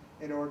this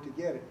in order to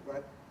get it.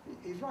 But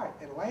he's right.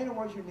 Atlanta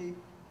was unique,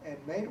 and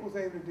Maynard was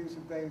able to do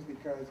some things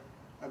because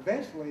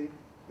eventually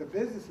the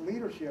business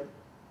leadership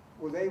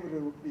was able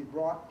to be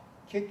brought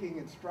kicking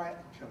and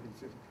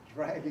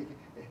dragging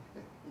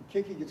and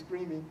kicking and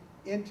screaming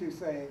into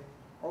saying,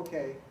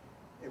 okay,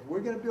 if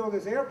we're going to build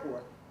this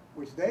airport,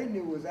 which they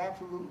knew was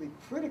absolutely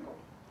critical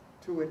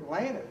to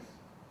Atlanta's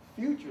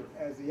future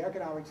as the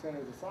economic center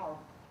of the South,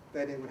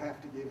 then it would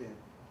have to give in.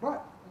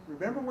 But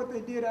remember what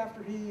they did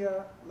after he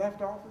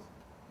left office?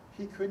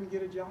 He couldn't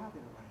get a job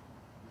in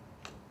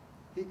Atlanta.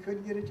 He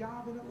couldn't get a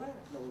job in Atlanta.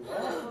 No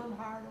law firm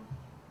hired him.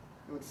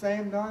 When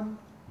Sam Nunn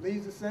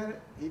leaves the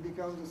Senate, he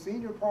becomes a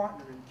senior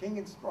partner in King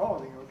and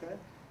Spalding, okay?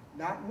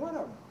 Not one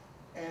of them.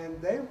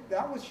 And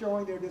that was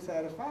showing their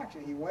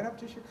dissatisfaction. He went up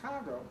to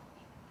Chicago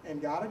and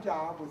got a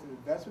job with an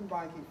investment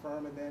banking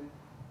firm, and then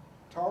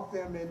talked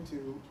them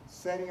into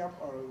setting up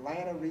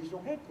Atlanta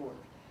regional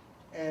headquarters.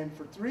 And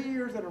for 3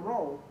 years in a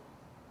row,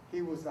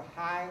 he was the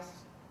highest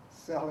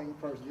selling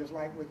person, just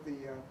like with the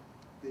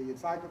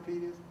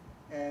encyclopedias,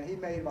 and he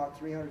made about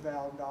 $300,000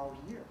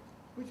 a year,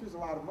 which was a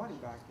lot of money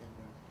back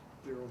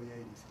in the early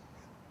 80s.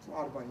 It's a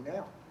lot of money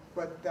now,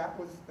 but that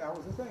was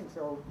the thing.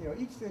 So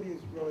each city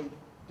is really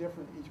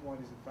different. Each one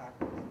is a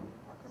factor.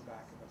 I'll come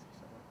back and let's see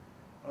someone.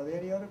 Are there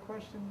any other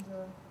questions?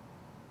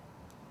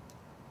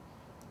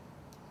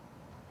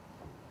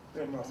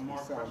 There must be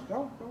some.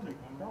 Don't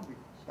be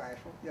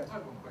bashful. Yes. I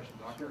have one question,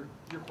 Doctor. Sure.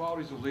 Your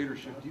qualities of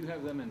leadership, do you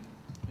have them in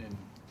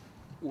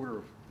order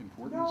of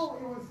importance? No,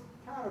 it was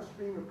kind of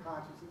stream of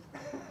consciousness.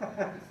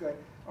 Say,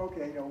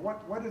 okay,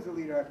 what does a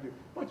leader have to do?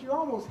 But you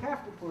almost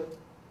have to put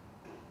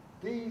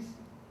these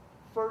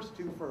first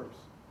two first.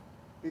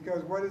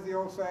 Because what is the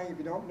old saying? If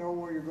you don't know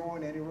where you're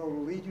going, any road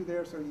will lead you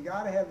there. So you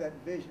got to have that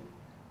vision.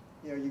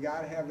 You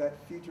got to have that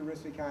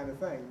futuristic kind of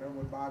thing.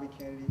 Remember what Bobby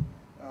Kennedy,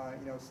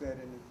 said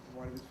in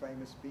one of his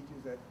famous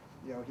speeches that,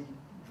 he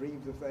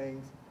dreams of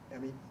things.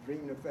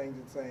 Dreamed of things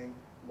and saying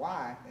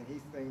why, and he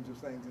dreams of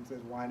things and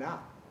says why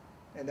not.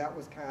 And that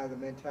was kind of the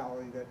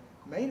mentality that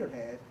Maynard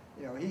had.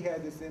 He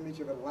had this image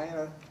of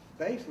Atlanta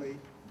basically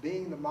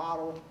being the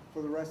model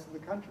for the rest of the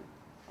country.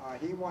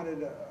 He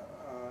wanted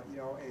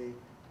a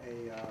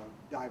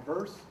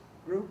diverse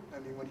group.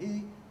 When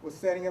he was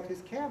setting up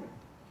his cabinet,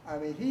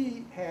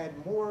 he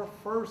had more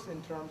firsts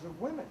in terms of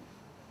women,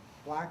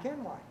 black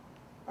and white.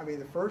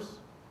 The first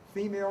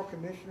female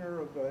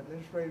commissioner of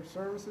administrative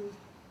services,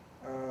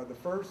 the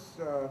first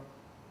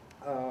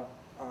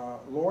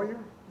lawyer,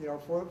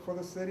 for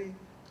the city,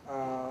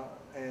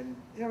 and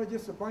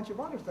just a bunch of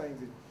other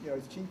things.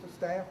 His chief of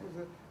staff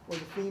was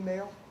a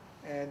female,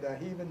 and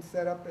he even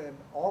set up an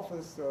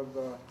office of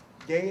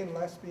gay and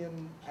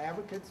lesbian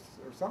advocates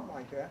or something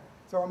like that.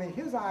 So, I mean,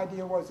 his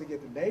idea was to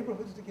get the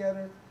neighborhoods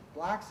together,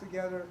 blacks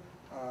together,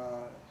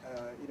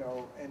 you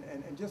know,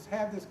 and just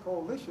have this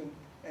coalition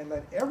and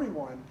let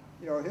everyone,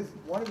 you know,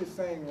 one of his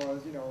saying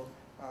was, you know,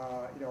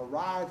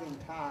 rising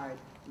tide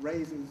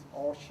raises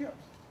all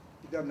ships.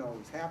 It doesn't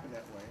always happen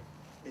that way.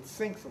 It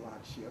sinks a lot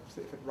of ships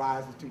if it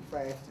rises too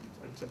fast.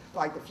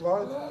 Like the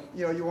floods,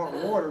 you know, you want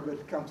water, but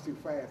it comes too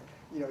fast.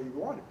 You know, you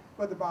want it.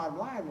 But the bottom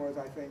line was,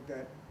 I think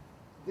that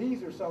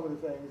these are some of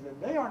the things, and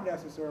they aren't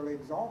necessarily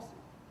exhaustive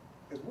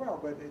as well,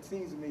 but it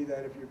seems to me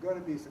that if you're going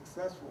to be a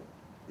successful,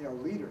 you know,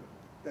 leader,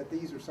 that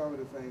these are some of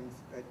the things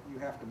that you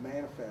have to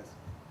manifest,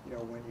 you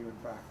know, when you in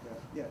fact,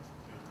 yes.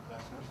 So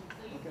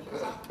you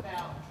talked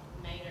about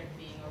Maynard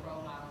being a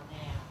role model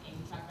now, and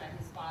you talked about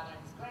his father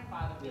and his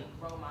grandfather being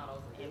role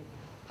models in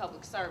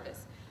public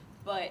service.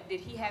 But did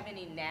he have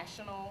any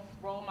national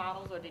role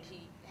models, or did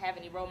he have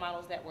any role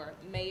models that were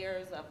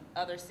mayors of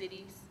other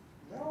cities?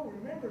 No,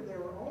 remember, there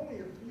were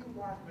only a few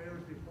black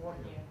mayors before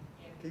him.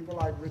 Yeah. People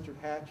like Richard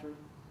Hatcher,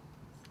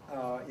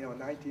 you know, in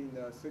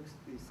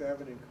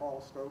 1967 in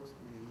Carl Stokes,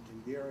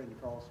 in Gary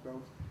and Carl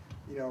Stokes,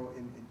 you know,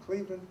 in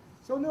Cleveland.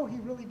 So no, he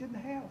really didn't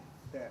have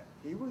that.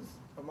 He was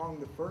among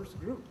the first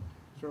group,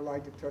 sort of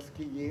like the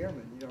Tuskegee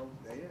Airmen. You know,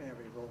 they didn't have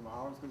any role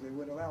models because they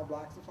wouldn't allow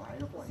blacks to fly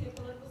airplanes. Was he a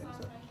political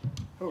science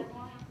major? Who?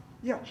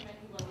 Yeah.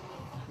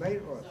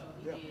 Maynard was. So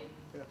Yeah. he did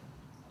Yeah.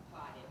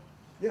 apply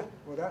it. Yeah.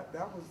 Well,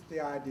 that was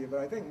the idea. But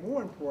I think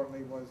more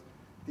importantly was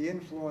the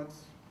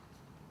influence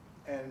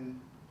and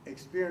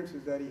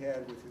experiences that he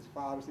had with his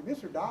father. See,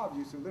 Mr. Dobbs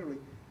used to literally,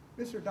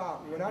 Mr.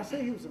 Dobbs, when I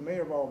say he was the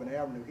mayor of Auburn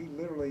Avenue, he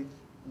literally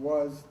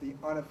was the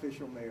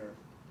unofficial mayor.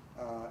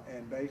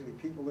 And basically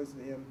people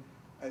listened to him.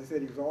 As I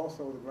said, he was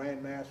also the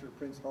Grand Master of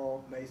Prince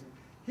Hall Mason.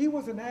 He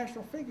was a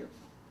national figure.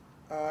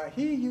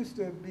 He used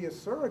to be a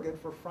surrogate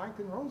for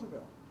Franklin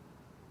Roosevelt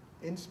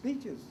in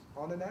speeches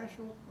on the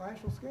national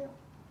scale.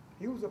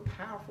 He was a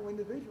powerful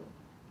individual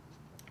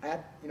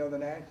at, you know, the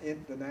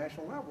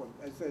national level.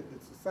 As I said,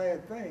 it's a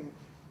sad thing.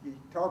 You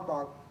talk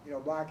about, you know,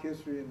 black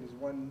history, and as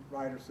one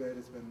writer said,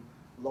 it's been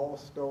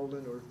lost,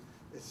 stolen, or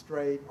it's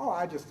strayed. Oh,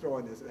 I just throw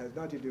in this. It has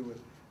nothing to do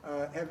with.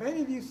 Have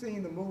any of you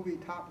seen the movie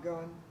Top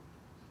Gun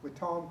with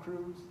Tom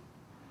Cruise?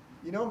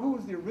 You know who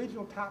was the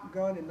original Top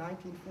Gun in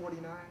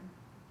 1949?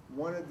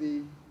 One of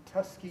the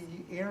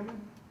Tuskegee Airmen,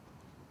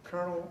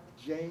 Colonel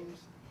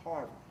James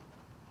Harvey.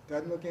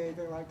 Doesn't look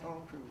anything like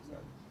Tom Cruise, does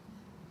it?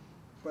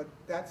 But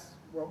that's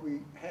what we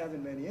have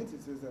in many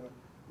instances. And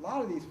a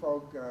lot of these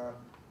folk,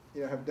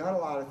 you know, have done a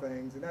lot of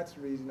things, and that's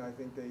the reason I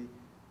think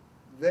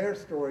their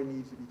story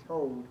needs to be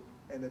told,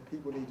 and that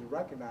people need to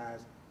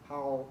recognize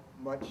how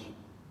much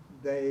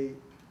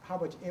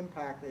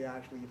impact they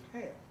actually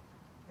have had.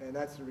 And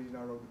that's the reason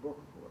I wrote the book,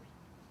 of course.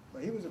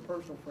 But he was a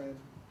personal friend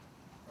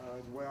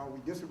as well. We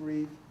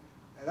disagreed,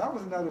 and that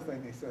was another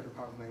thing they said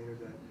about Maynard,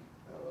 that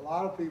a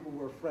lot of people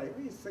were afraid.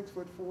 He's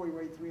 6'4", he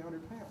weighed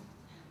 300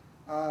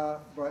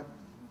 pounds. But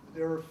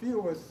there were a few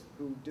of us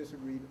who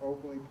disagreed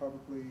openly,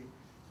 publicly.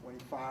 When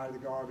he fired the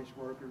garbage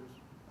workers,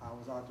 I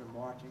was out there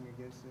marching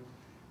against him.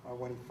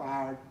 When he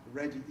fired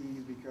Reggie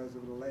Eves because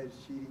of an alleged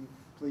cheating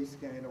police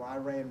scandal, I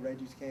ran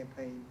Reggie's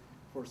campaign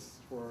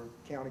for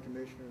county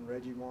commissioner, and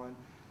Reggie won.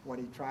 When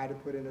he tried to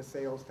put in a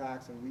sales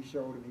tax, and we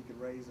showed him he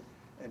could raise it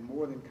and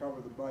more than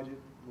cover the budget,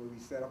 when we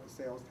set up the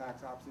sales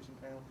tax opposition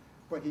panel.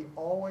 But he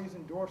always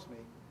endorsed me.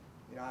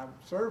 You know, I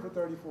served for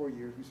 34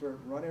 years. We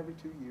run every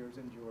 2 years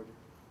in Georgia.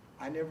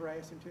 I never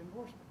asked him to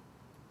endorse me.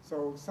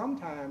 So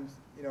sometimes,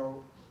 you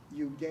know,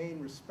 you gain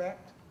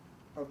respect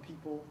of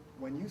people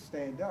when you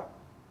stand up.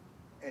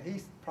 And he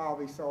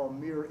probably saw a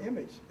mirror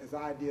image as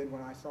I did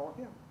when I saw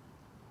him.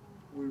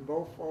 We were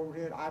both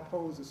overhead. I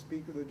posed as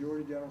Speaker of the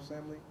Georgia General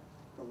Assembly,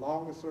 the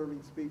longest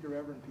serving speaker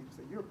ever, and people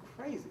say, "You're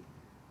crazy."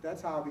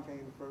 That's how I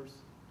became the first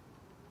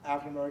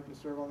African American to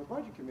serve on the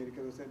Budget Committee,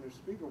 because I said, "Mr.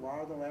 Speaker, why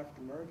are there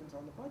African Americans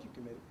on the Budget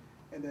Committee?"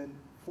 And then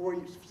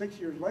 6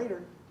 years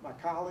later, my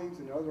colleagues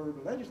and other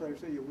urban legislators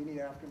said, "Yeah, we need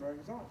African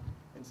Americans on."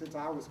 And since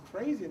I was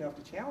crazy enough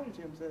to challenge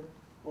him, said,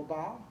 "Well,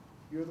 Bob,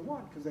 you're the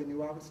one," because they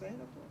knew I would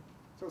stand up to him.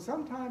 So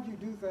sometimes you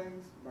do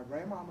things, my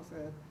grandmama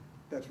said,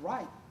 that's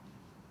right.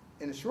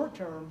 In the short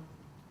term,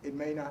 it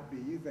may not be.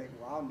 You think,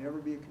 well, I'll never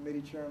be a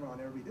committee chairman, I'll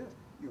never be this.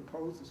 You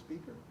oppose the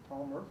speaker,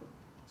 Paul Murphy,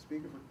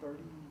 speaker for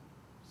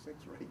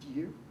 36 or 8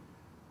 years.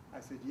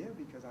 I said, yeah,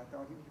 because I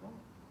thought he was wrong.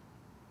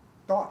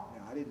 Thought,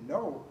 now I didn't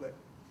know, but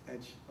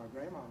my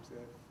grandma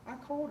said, I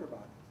called her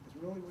about it.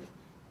 It's really weird.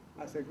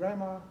 I said,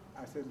 Grandma,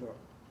 I said, look,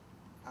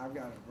 I've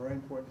got a very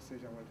important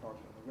decision I want to talk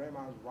to you. My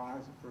grandma was the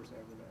wisest person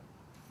I ever met.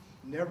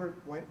 Never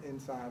went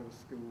inside of a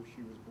school.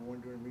 She was born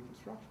during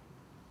Reconstruction,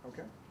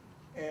 okay?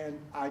 And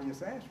I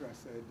just asked her, I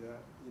said,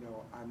 you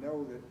know, I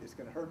know that it's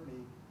going to hurt me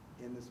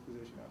in this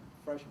position. I'm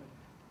a freshman.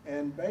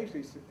 And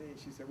basically,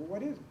 she said, well,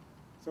 what is it?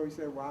 So he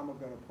said, well, I'm going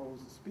to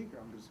oppose the speaker.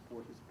 I'm going to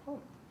support his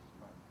opponent.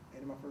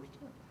 End of my first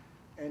term.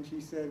 And she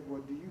said,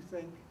 well, do you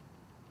think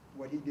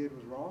what he did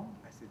was wrong?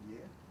 I said,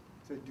 yeah.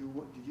 I said, do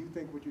you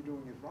think what you're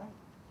doing is right?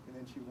 And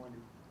then she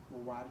wondered,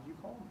 well, why did you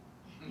call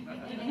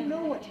me? You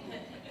know what you did.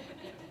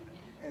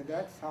 And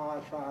that's how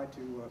I try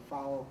to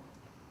follow.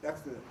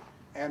 That's the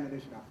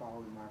admonition I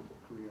followed in my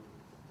career,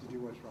 to do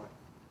what's right.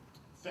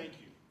 Thank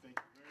you. Thank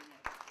you very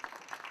much.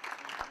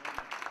 Thank you very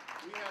much.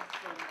 We have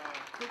some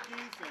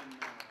cookies and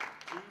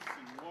juice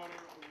and water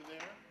over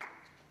there,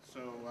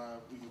 so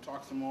we can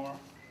talk some more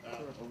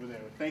over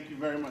there. Thank you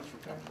very much for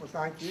coming. Well,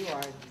 thank you.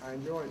 I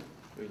enjoyed it.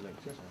 Great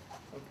lecture, sir.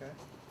 Okay,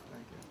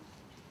 thank you.